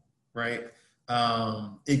point, right?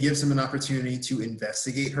 It gives them an opportunity to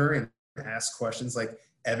investigate her and ask questions like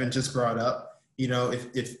Evan just brought up.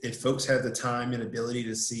 If folks have the time and ability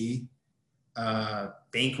to see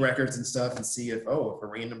bank records and stuff and see if a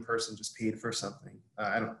random person just paid for something.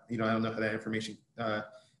 I don't know how that information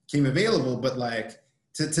came available, but like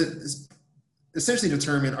to essentially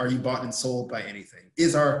determine, are you bought and sold by anything?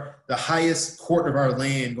 Is the highest court of our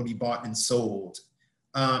land going to be bought and sold?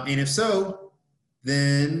 And if so,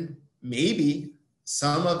 then maybe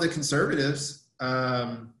some of the conservatives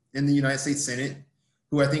in the United States Senate,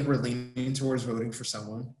 who I think were leaning towards voting for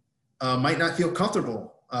someone, might not feel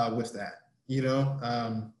comfortable with that.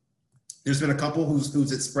 There's been a couple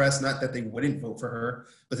who's expressed, not that they wouldn't vote for her,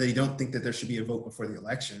 but they don't think that there should be a vote before the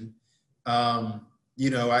election.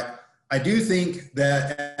 I do think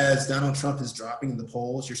that as Donald Trump is dropping in the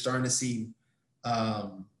polls, you're starting to see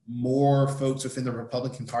more folks within the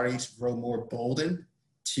Republican Party grow more boldened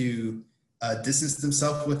to distance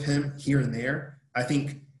themselves with him here and there. I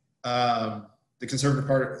think the conservative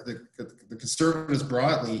part, the conservatives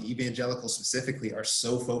broadly, evangelicals specifically, are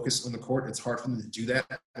so focused on the court, it's hard for them to do that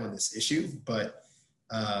on this issue. But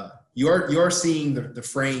you are seeing the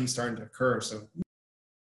frame starting to occur. So.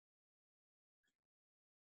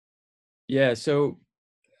 Yeah, so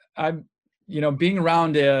I'm, being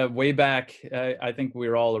around way back, I think we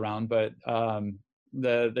were all around, but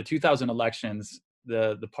the 2000 elections,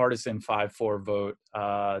 the partisan 5-4 vote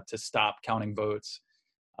to stop counting votes,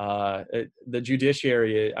 the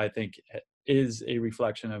judiciary, I think, is a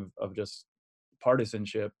reflection of just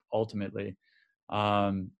partisanship ultimately.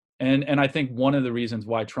 And I think one of the reasons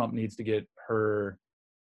why Trump needs to get her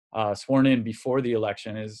sworn in before the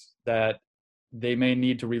election is that they may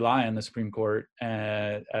need to rely on the Supreme Court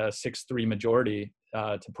at a 6-3 majority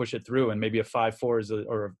to push it through, and maybe a 5-4 is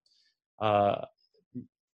or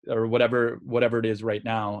whatever it is right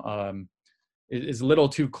now is a little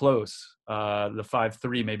too close. The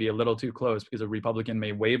 5-3 may be a little too close because a Republican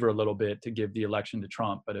may waver a little bit to give the election to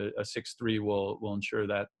Trump, but a 6-3 will ensure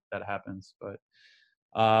that happens. But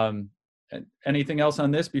anything else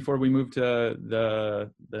on this before we move to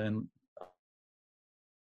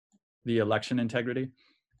the election integrity?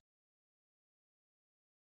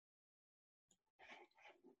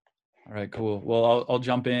 All right, cool. Well, I'll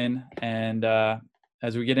jump in, and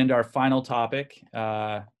as we get into our final topic,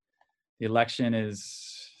 the election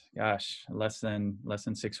is, less than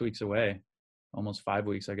 6 weeks away, almost 5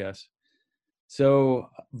 weeks, I guess. So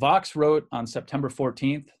Vox wrote on September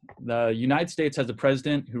 14th, the United States has a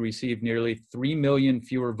president who received nearly 3 million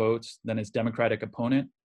fewer votes than his Democratic opponent,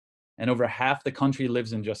 and over half the country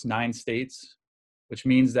lives in just 9 states, which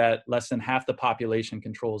means that less than half the population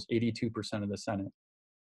controls 82% of the Senate.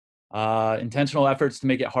 Intentional efforts to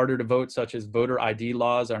make it harder to vote, such as voter ID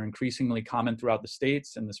laws, are increasingly common throughout the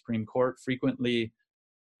states, and the Supreme Court frequently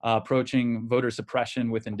approaching voter suppression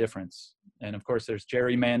with indifference. And of course, there's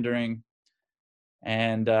gerrymandering,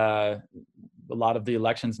 and a lot of the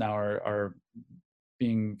elections now are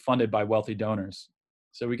being funded by wealthy donors.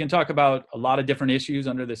 So we can talk about a lot of different issues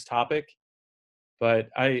under this topic, but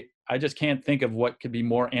I just can't think of what could be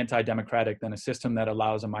more anti-democratic than a system that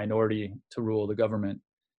allows a minority to rule the government.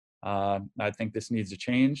 I think this needs to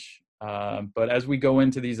change. But as we go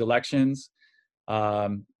into these elections, I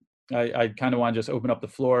kind of want to just open up the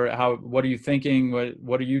floor. What are you thinking?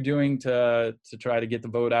 What are you doing to try to get the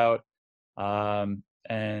vote out?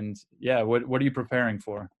 And yeah, what are you preparing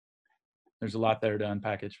for? There's a lot there to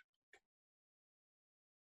unpackage.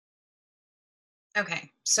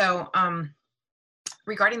 Okay, so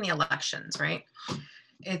regarding the elections, right?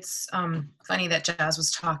 It's funny that Jazz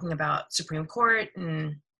was talking about Supreme Court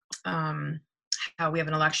and how we have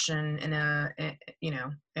an election in a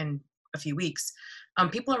few weeks.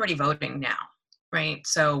 People are already voting now, right?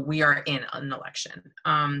 So we are in an election.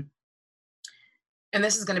 And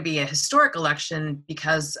this is going to be a historic election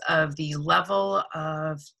because of the level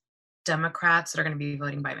of Democrats that are going to be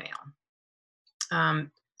voting by mail.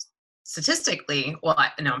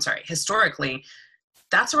 Historically,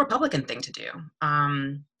 that's a Republican thing to do.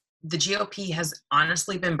 The GOP has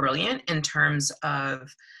honestly been brilliant in terms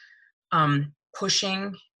of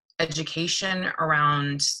pushing education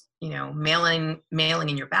around, mailing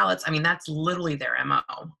in your ballots. I mean, that's literally their MO.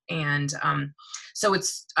 And so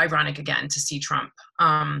it's ironic again to see Trump,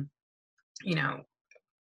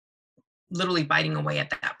 literally biting away at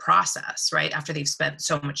that process, right? After they've spent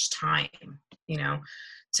so much time,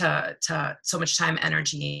 to so much time,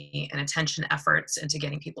 energy, and attention, efforts into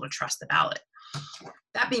getting people to trust the ballot.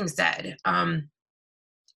 That being said, I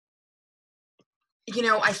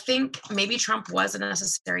think maybe Trump was a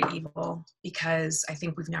necessary evil because I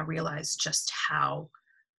think we've now realized just how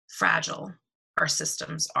fragile our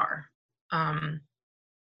systems are.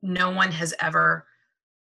 No one has ever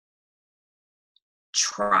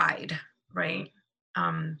tried, right,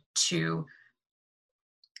 to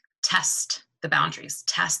test the boundaries,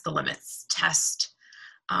 test the limits, test,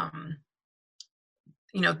 the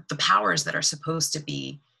powers that are supposed to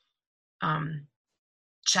be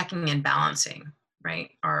checking and balancing,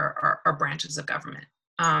 right, our branches of government.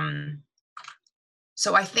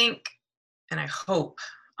 So I think, and I hope,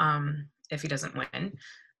 if he doesn't win,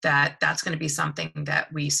 that that's going to be something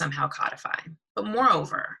that we somehow codify. But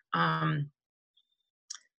moreover,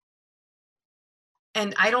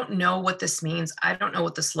 and I don't know what this means. I don't know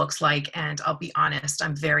what this looks like. And I'll be honest,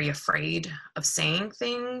 I'm very afraid of saying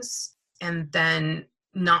things and then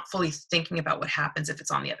not fully thinking about what happens if it's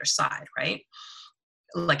on the other side, right?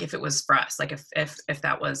 Like if it was for us, like if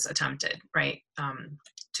that was attempted, right,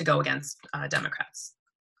 to go against Democrats.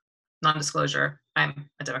 Non-disclosure, I'm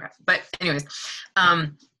a Democrat. But anyways,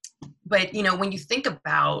 but when you think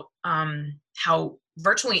about how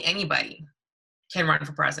virtually anybody can run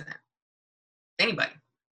for president, anybody.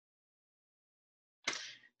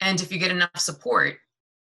 And if you get enough support,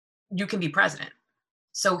 you can be president.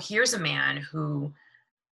 So here's a man who,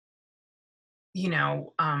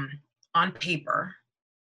 on paper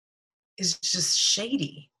is just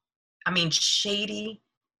shady. I mean, shady,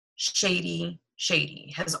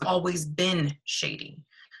 has always been shady.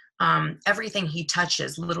 Everything he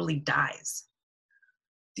touches literally dies.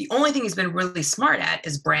 The only thing he's been really smart at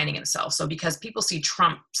is branding himself. So because people see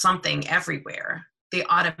Trump something everywhere, they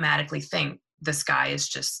automatically think this guy is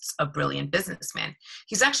just a brilliant businessman.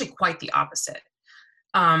 He's actually quite the opposite.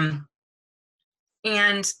 And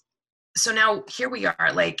so now here we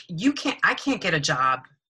are, like I can't get a job,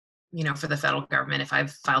 for the federal government if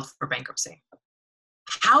I've filed for bankruptcy.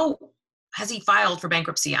 How has he filed for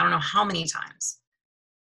bankruptcy? I don't know how many times.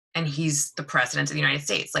 And he's the president of the United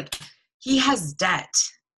States. Like he has debt.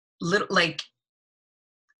 Like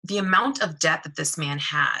the amount of debt that this man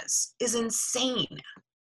has is insane.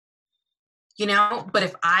 But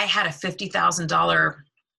if I had a $50,000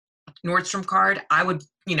 Nordstrom card, I would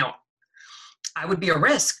be a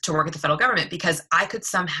risk to work at the federal government because I could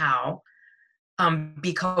somehow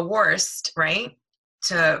be coerced, right?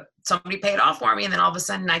 To somebody pay it off for me. And then all of a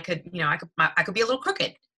sudden I could be a little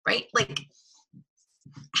crooked, right? Like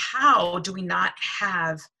how do we not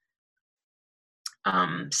have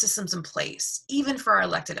systems in place, even for our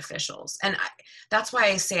elected officials? And that's why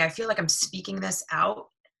I say I feel like I'm speaking this out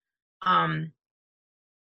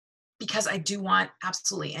because I do want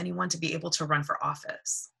absolutely anyone to be able to run for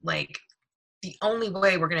office. Like the only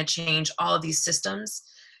way we're going to change all of these systems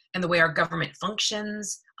and the way our government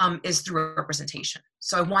functions is through representation.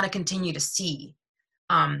 So I want to continue to see,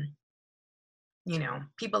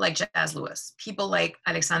 people like Jazz Lewis, people like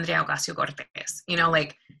Alexandria Ocasio-Cortez,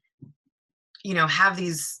 have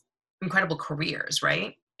these incredible careers,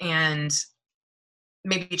 right? And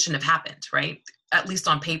maybe it shouldn't have happened, right? At least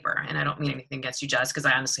on paper. And I don't mean anything against you, Jazz, because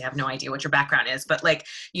I honestly have no idea what your background is. But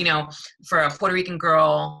for a Puerto Rican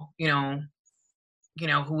girl,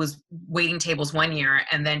 who was waiting tables one year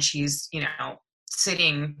and then she's,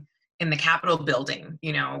 sitting in the Capitol building,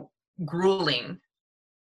 grueling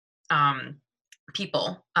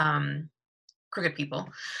people, crooked people,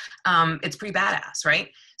 it's pretty badass,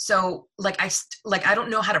 right? So I don't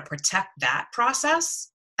know how to protect that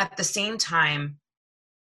process at the same time.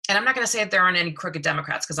 And I'm not going to say that there aren't any crooked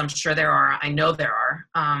Democrats, because I'm sure there are. I know there are.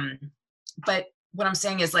 But what I'm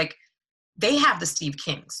saying is they have the Steve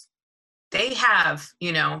Kings. They have,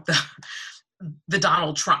 the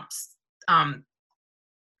Donald Trumps,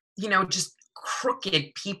 just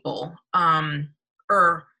crooked people,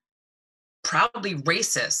 or proudly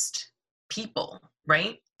racist people,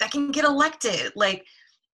 right? That can get elected. Like,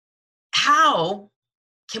 how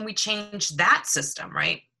can we change that system,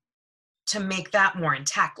 right? To make that more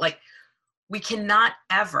intact? Like, we cannot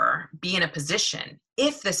ever be in a position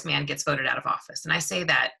if this man gets voted out of office. And I say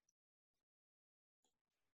that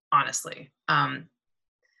honestly.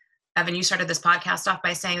 Evan, you started this podcast off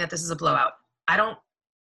by saying that this is a blowout. I don't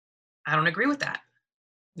agree with that.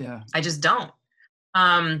 Yeah. I just don't.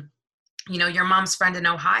 Your mom's friend in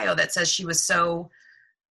Ohio that says she was so,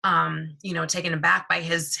 taken aback by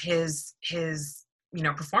his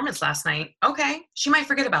performance last night. Okay. She might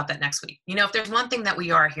forget about that next week. If there's one thing that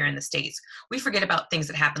we are here in the States, we forget about things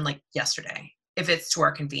that happened like yesterday, if it's to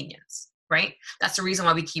our convenience, right? That's the reason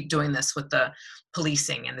why we keep doing this with the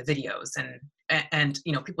policing and the videos and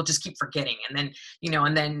people just keep forgetting. And then,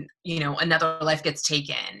 another life gets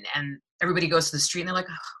taken and everybody goes to the street and they're like,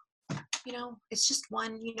 oh, it's just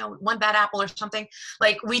one bad apple or something.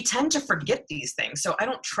 Like, we tend to forget these things. So I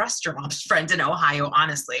don't trust your mom's friend in Ohio,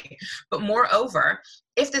 honestly. But moreover,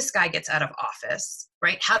 if this guy gets out of office,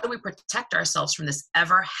 right, how do we protect ourselves from this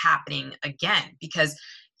ever happening again? Because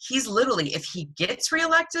he's literally, if he gets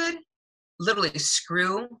reelected, literally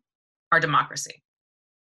screw our democracy.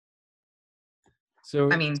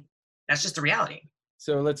 So, I mean, that's just a reality.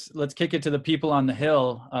 So let's kick it to the people on the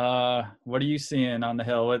Hill. What are you seeing on the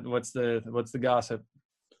Hill? What's the gossip?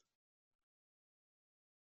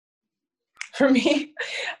 For me,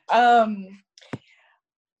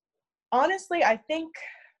 honestly, I think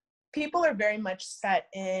people are very much set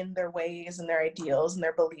in their ways and their ideals and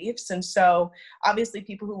their beliefs. And so obviously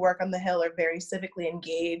people who work on the Hill are very civically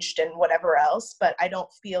engaged and whatever else, but I don't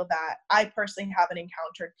feel that, I personally haven't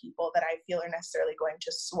encountered people that I feel are necessarily going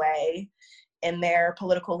to sway in their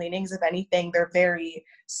political leanings. If anything, they're very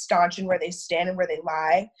staunch in where they stand and where they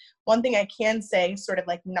lie. One thing I can say, sort of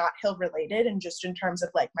like not Hill related, and just in terms of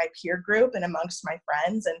like my peer group and amongst my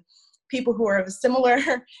friends and people who are of a similar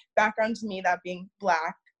background to me, that being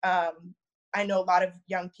Black, I know a lot of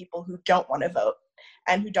young people who don't want to vote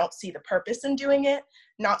and who don't see the purpose in doing it,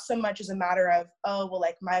 not so much as a matter of, oh, well,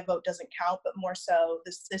 like my vote doesn't count, but more so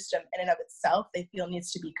the system in and of itself, they feel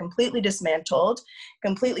needs to be completely dismantled,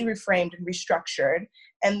 completely reframed and restructured.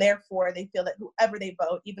 And therefore they feel that whoever they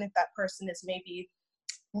vote, even if that person is maybe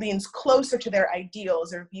leans closer to their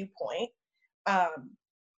ideals or viewpoint,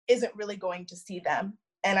 isn't really going to see them.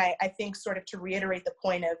 And I think sort of to reiterate the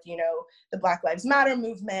point of, you know, the Black Lives Matter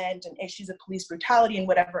movement and issues of police brutality and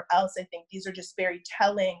whatever else, I think these are just very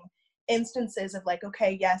telling instances of like,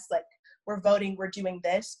 okay, yes, like we're voting, we're doing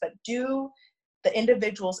this, but do the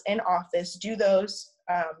individuals in office, do those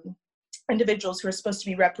individuals who are supposed to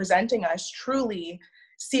be representing us truly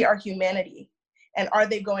see our humanity? And are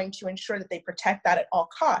they going to ensure that they protect that at all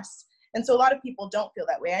costs? And so a lot of people don't feel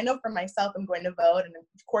that way. I know for myself, I'm going to vote and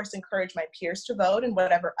of course encourage my peers to vote and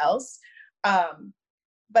whatever else.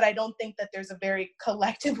 But I don't think that there's a very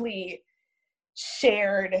collectively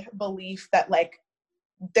shared belief that like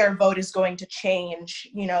their vote is going to change,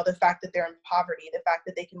 you know, the fact that they're in poverty, the fact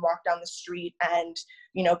that they can walk down the street and,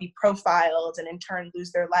 you know, be profiled and in turn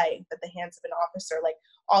lose their life at the hands of an officer. Like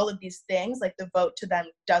all of these things, like the vote to them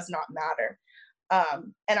does not matter.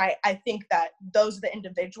 And I think that those are the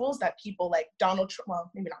individuals that people like Donald Trump,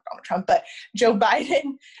 well, maybe not Donald Trump, but Joe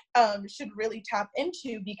Biden should really tap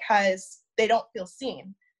into because they don't feel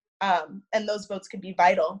seen. And those votes could be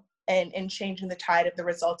vital in changing the tide of the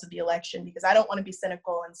results of the election, because I don't want to be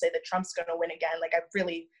cynical and say that Trump's going to win again. Like I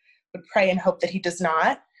really would pray and hope that he does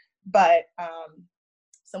not. But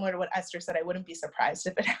similar to what Esther said, I wouldn't be surprised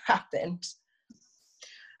if it happened.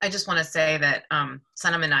 I just want to say that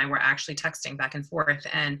Sanam and I were actually texting back and forth,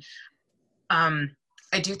 and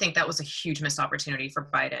I do think that was a huge missed opportunity for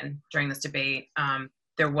Biden during this debate.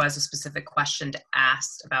 There was a specific question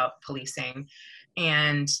asked about policing,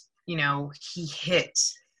 and you know he hit.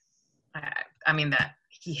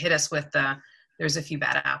 He hit us with there's a few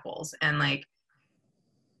bad apples, and like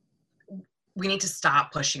we need to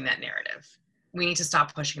stop pushing that narrative. We need to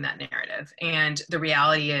stop pushing that narrative. And the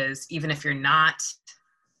reality is, even if you're not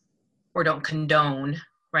or don't condone,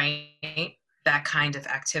 right, that kind of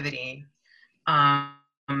activity,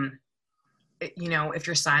 you know, if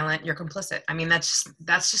you're silent, you're complicit. I mean, that's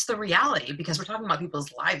just the reality, because we're talking about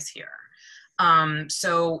people's lives here.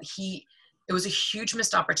 So it was a huge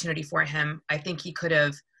missed opportunity for him. I think he could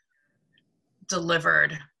have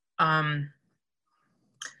delivered, I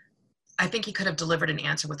think he could have delivered an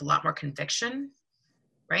answer with a lot more conviction,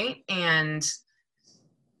 right? And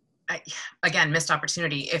again, missed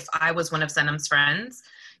opportunity. If I was one of Sanam's friends,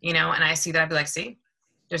 you know, and I see that, I'd be like, see,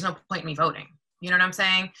 there's no point in me voting. You know what I'm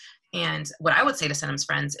saying? And what I would say to Sanam's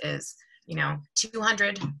friends is, you know,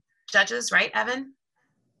 200 judges, right, Evan?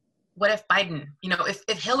 What if Biden, you know, if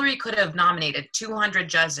Hillary could have nominated 200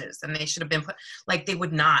 judges and they should have been put, like they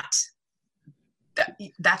would not.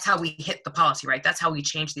 That's how we hit the policy, right? That's how we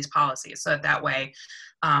change these policies. So that way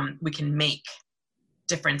we can make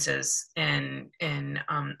differences in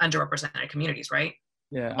underrepresented communities, right?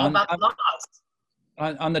 Yeah. All about the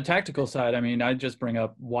laws. On the tactical side, I mean, I just bring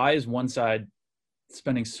up, why is one side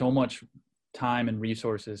spending so much time and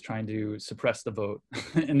resources trying to suppress the vote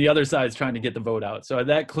and the other side's trying to get the vote out? So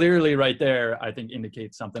that clearly right there, I think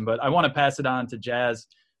indicates something, but I want to pass it on to Jazz.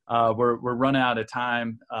 We're running out of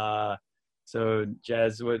time. So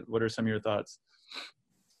Jazz, what are some of your thoughts?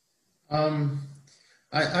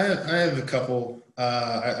 I have a couple.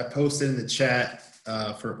 I posted in the chat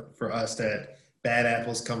for us that bad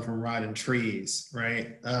apples come from rotten trees,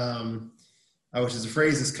 right? Which is a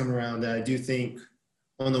phrase that's come around that I do think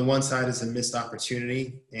on the one side is a missed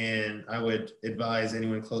opportunity, and I would advise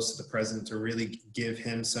anyone close to the president to really give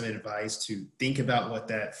him some advice to think about what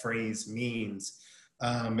that phrase means,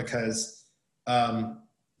 because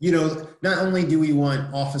you know, not only do we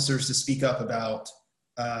want officers to speak up about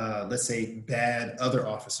let's say, bad other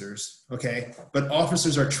officers, okay? But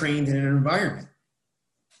officers are trained in an environment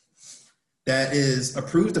that is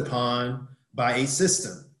approved upon by a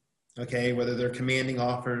system, okay? Whether they're commanding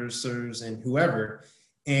officers and whoever.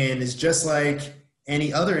 And it's just like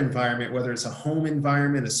any other environment, whether it's a home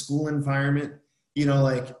environment, a school environment, you know,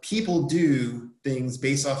 like people do things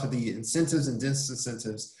based off of the incentives and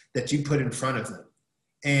disincentives that you put in front of them.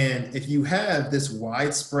 And if you have this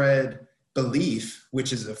widespread belief,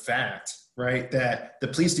 which is a fact, right, that the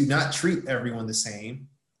police do not treat everyone the same,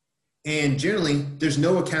 and generally there's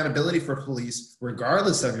no accountability for police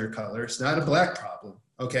regardless of your color, it's not a black problem,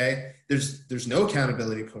 okay? There's no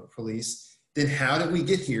accountability for police, then how did we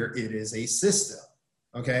get here? It is a system,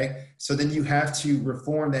 okay? So then you have to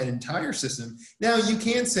reform that entire system. Now you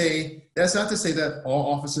can say, that's not to say that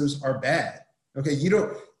all officers are bad, okay?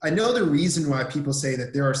 I know the reason why people say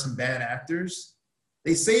that there are some bad actors.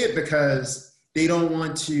 They say it because they don't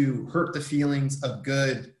want to hurt the feelings of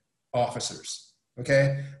good officers,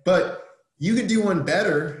 okay? But you could do one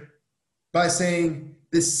better by saying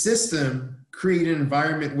this system create an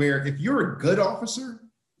environment where if you're a good officer,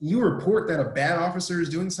 you report that a bad officer is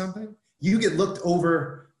doing something, you get looked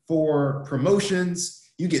over for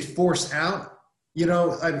promotions, you get forced out, you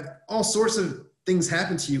know, all sorts of things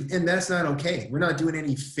happen to you, and that's not okay. We're not doing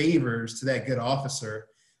any favors to that good officer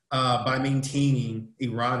by maintaining a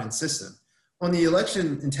rotten system. On the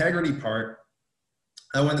election integrity part,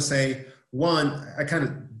 I want to say, one, I kind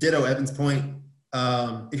of ditto Evan's point.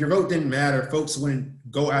 If your vote didn't matter, folks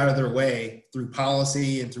wouldn't go out of their way through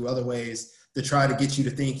policy and through other ways to try to get you to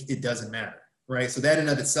think it doesn't matter, right? So that in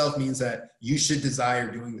of itself means that you should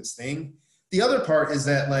desire doing this thing. The other part is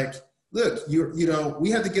that, like, look, you know,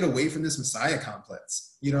 we have to get away from this Messiah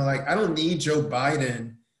complex. You know, like, I don't need Joe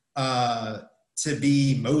Biden to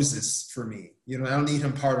be Moses for me. You know, I don't need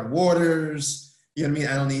him parting waters. You know what I mean?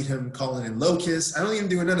 I don't need him calling in locusts. I don't need him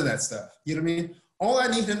doing none of that stuff. You know what I mean? All I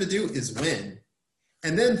need him to do is win.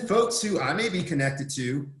 And then folks who I may be connected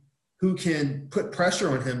to who can put pressure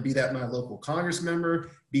on him, be that my local Congress member,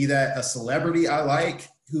 be that a celebrity I like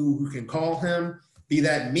who can call him, be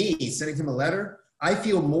that me sending him a letter, I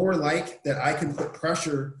feel more like that I can put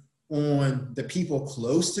pressure on the people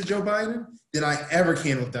close to Joe Biden than I ever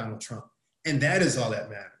can with Donald Trump. And that is all that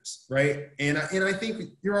matters, right? And I think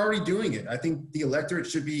you're already doing it. I think the electorate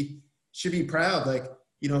should be proud. Like,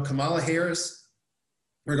 you know, Kamala Harris,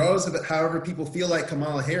 regardless of however people feel like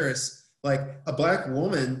Kamala Harris, like, a black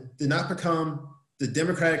woman did not become the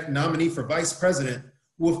Democratic nominee for vice president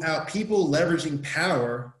without people leveraging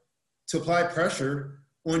power to apply pressure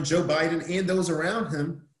on Joe Biden and those around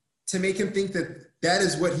him to make him think that that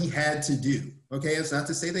is what he had to do. Okay, it's not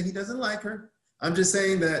to say that he doesn't like her. I'm just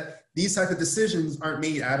saying that these type of decisions aren't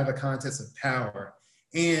made out of a contest of power.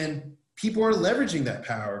 And people are leveraging that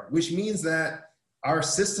power, which means that our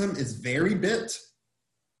system is very bent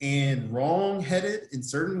and wrong-headed in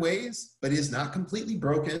certain ways, but is not completely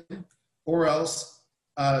broken, or else,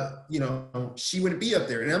 you know, she wouldn't be up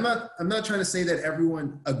there. And I'm not trying to say that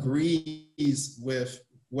everyone agrees with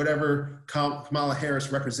whatever Kamala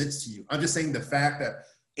Harris represents to you. I'm just saying the fact that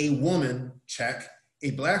a woman, check,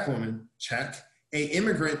 a black woman, check, a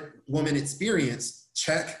immigrant woman experience,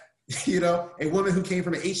 check, you know, a woman who came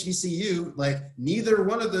from an HBCU, like, neither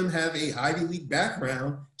one of them have a Ivy League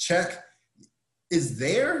background, check, is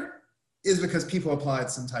because people applied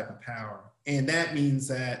some type of power. And that means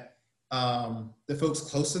that the folks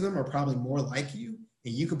close to them are probably more like you,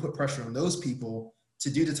 and you can put pressure on those people to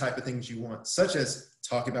do the type of things you want, such as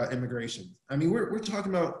talk about immigration. I mean, we're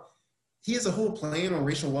talking about, he has a whole plan on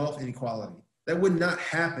racial wealth inequality. That would not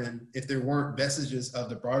happen if there weren't vestiges of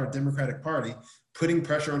the broader Democratic Party putting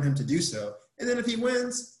pressure on him to do so. And then if he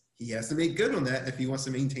wins, he has to make good on that if he wants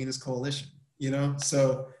to maintain his coalition, you know?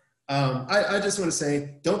 So I just want to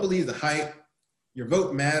say, don't believe the hype. Your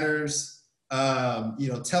vote matters. You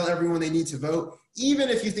know, tell everyone they need to vote. Even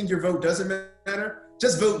if you think your vote doesn't matter,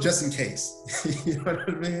 just vote just in case. You know what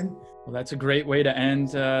I mean? Well, that's a great way to end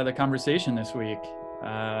the conversation this week.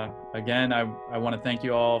 Again, I want to thank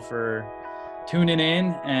you all for tuning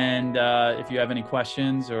in. And if you have any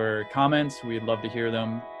questions or comments, we'd love to hear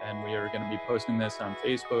them. And we are going to be posting this on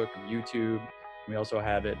Facebook and YouTube. We also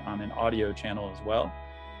have it on an audio channel as well.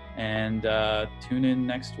 And tune in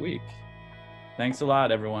next week. Thanks a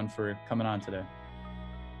lot, everyone, for coming on today.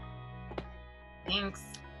 Thanks.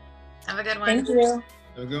 Have a good one. Thank you.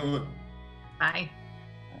 Have a good one. Bye.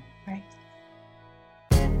 Bye.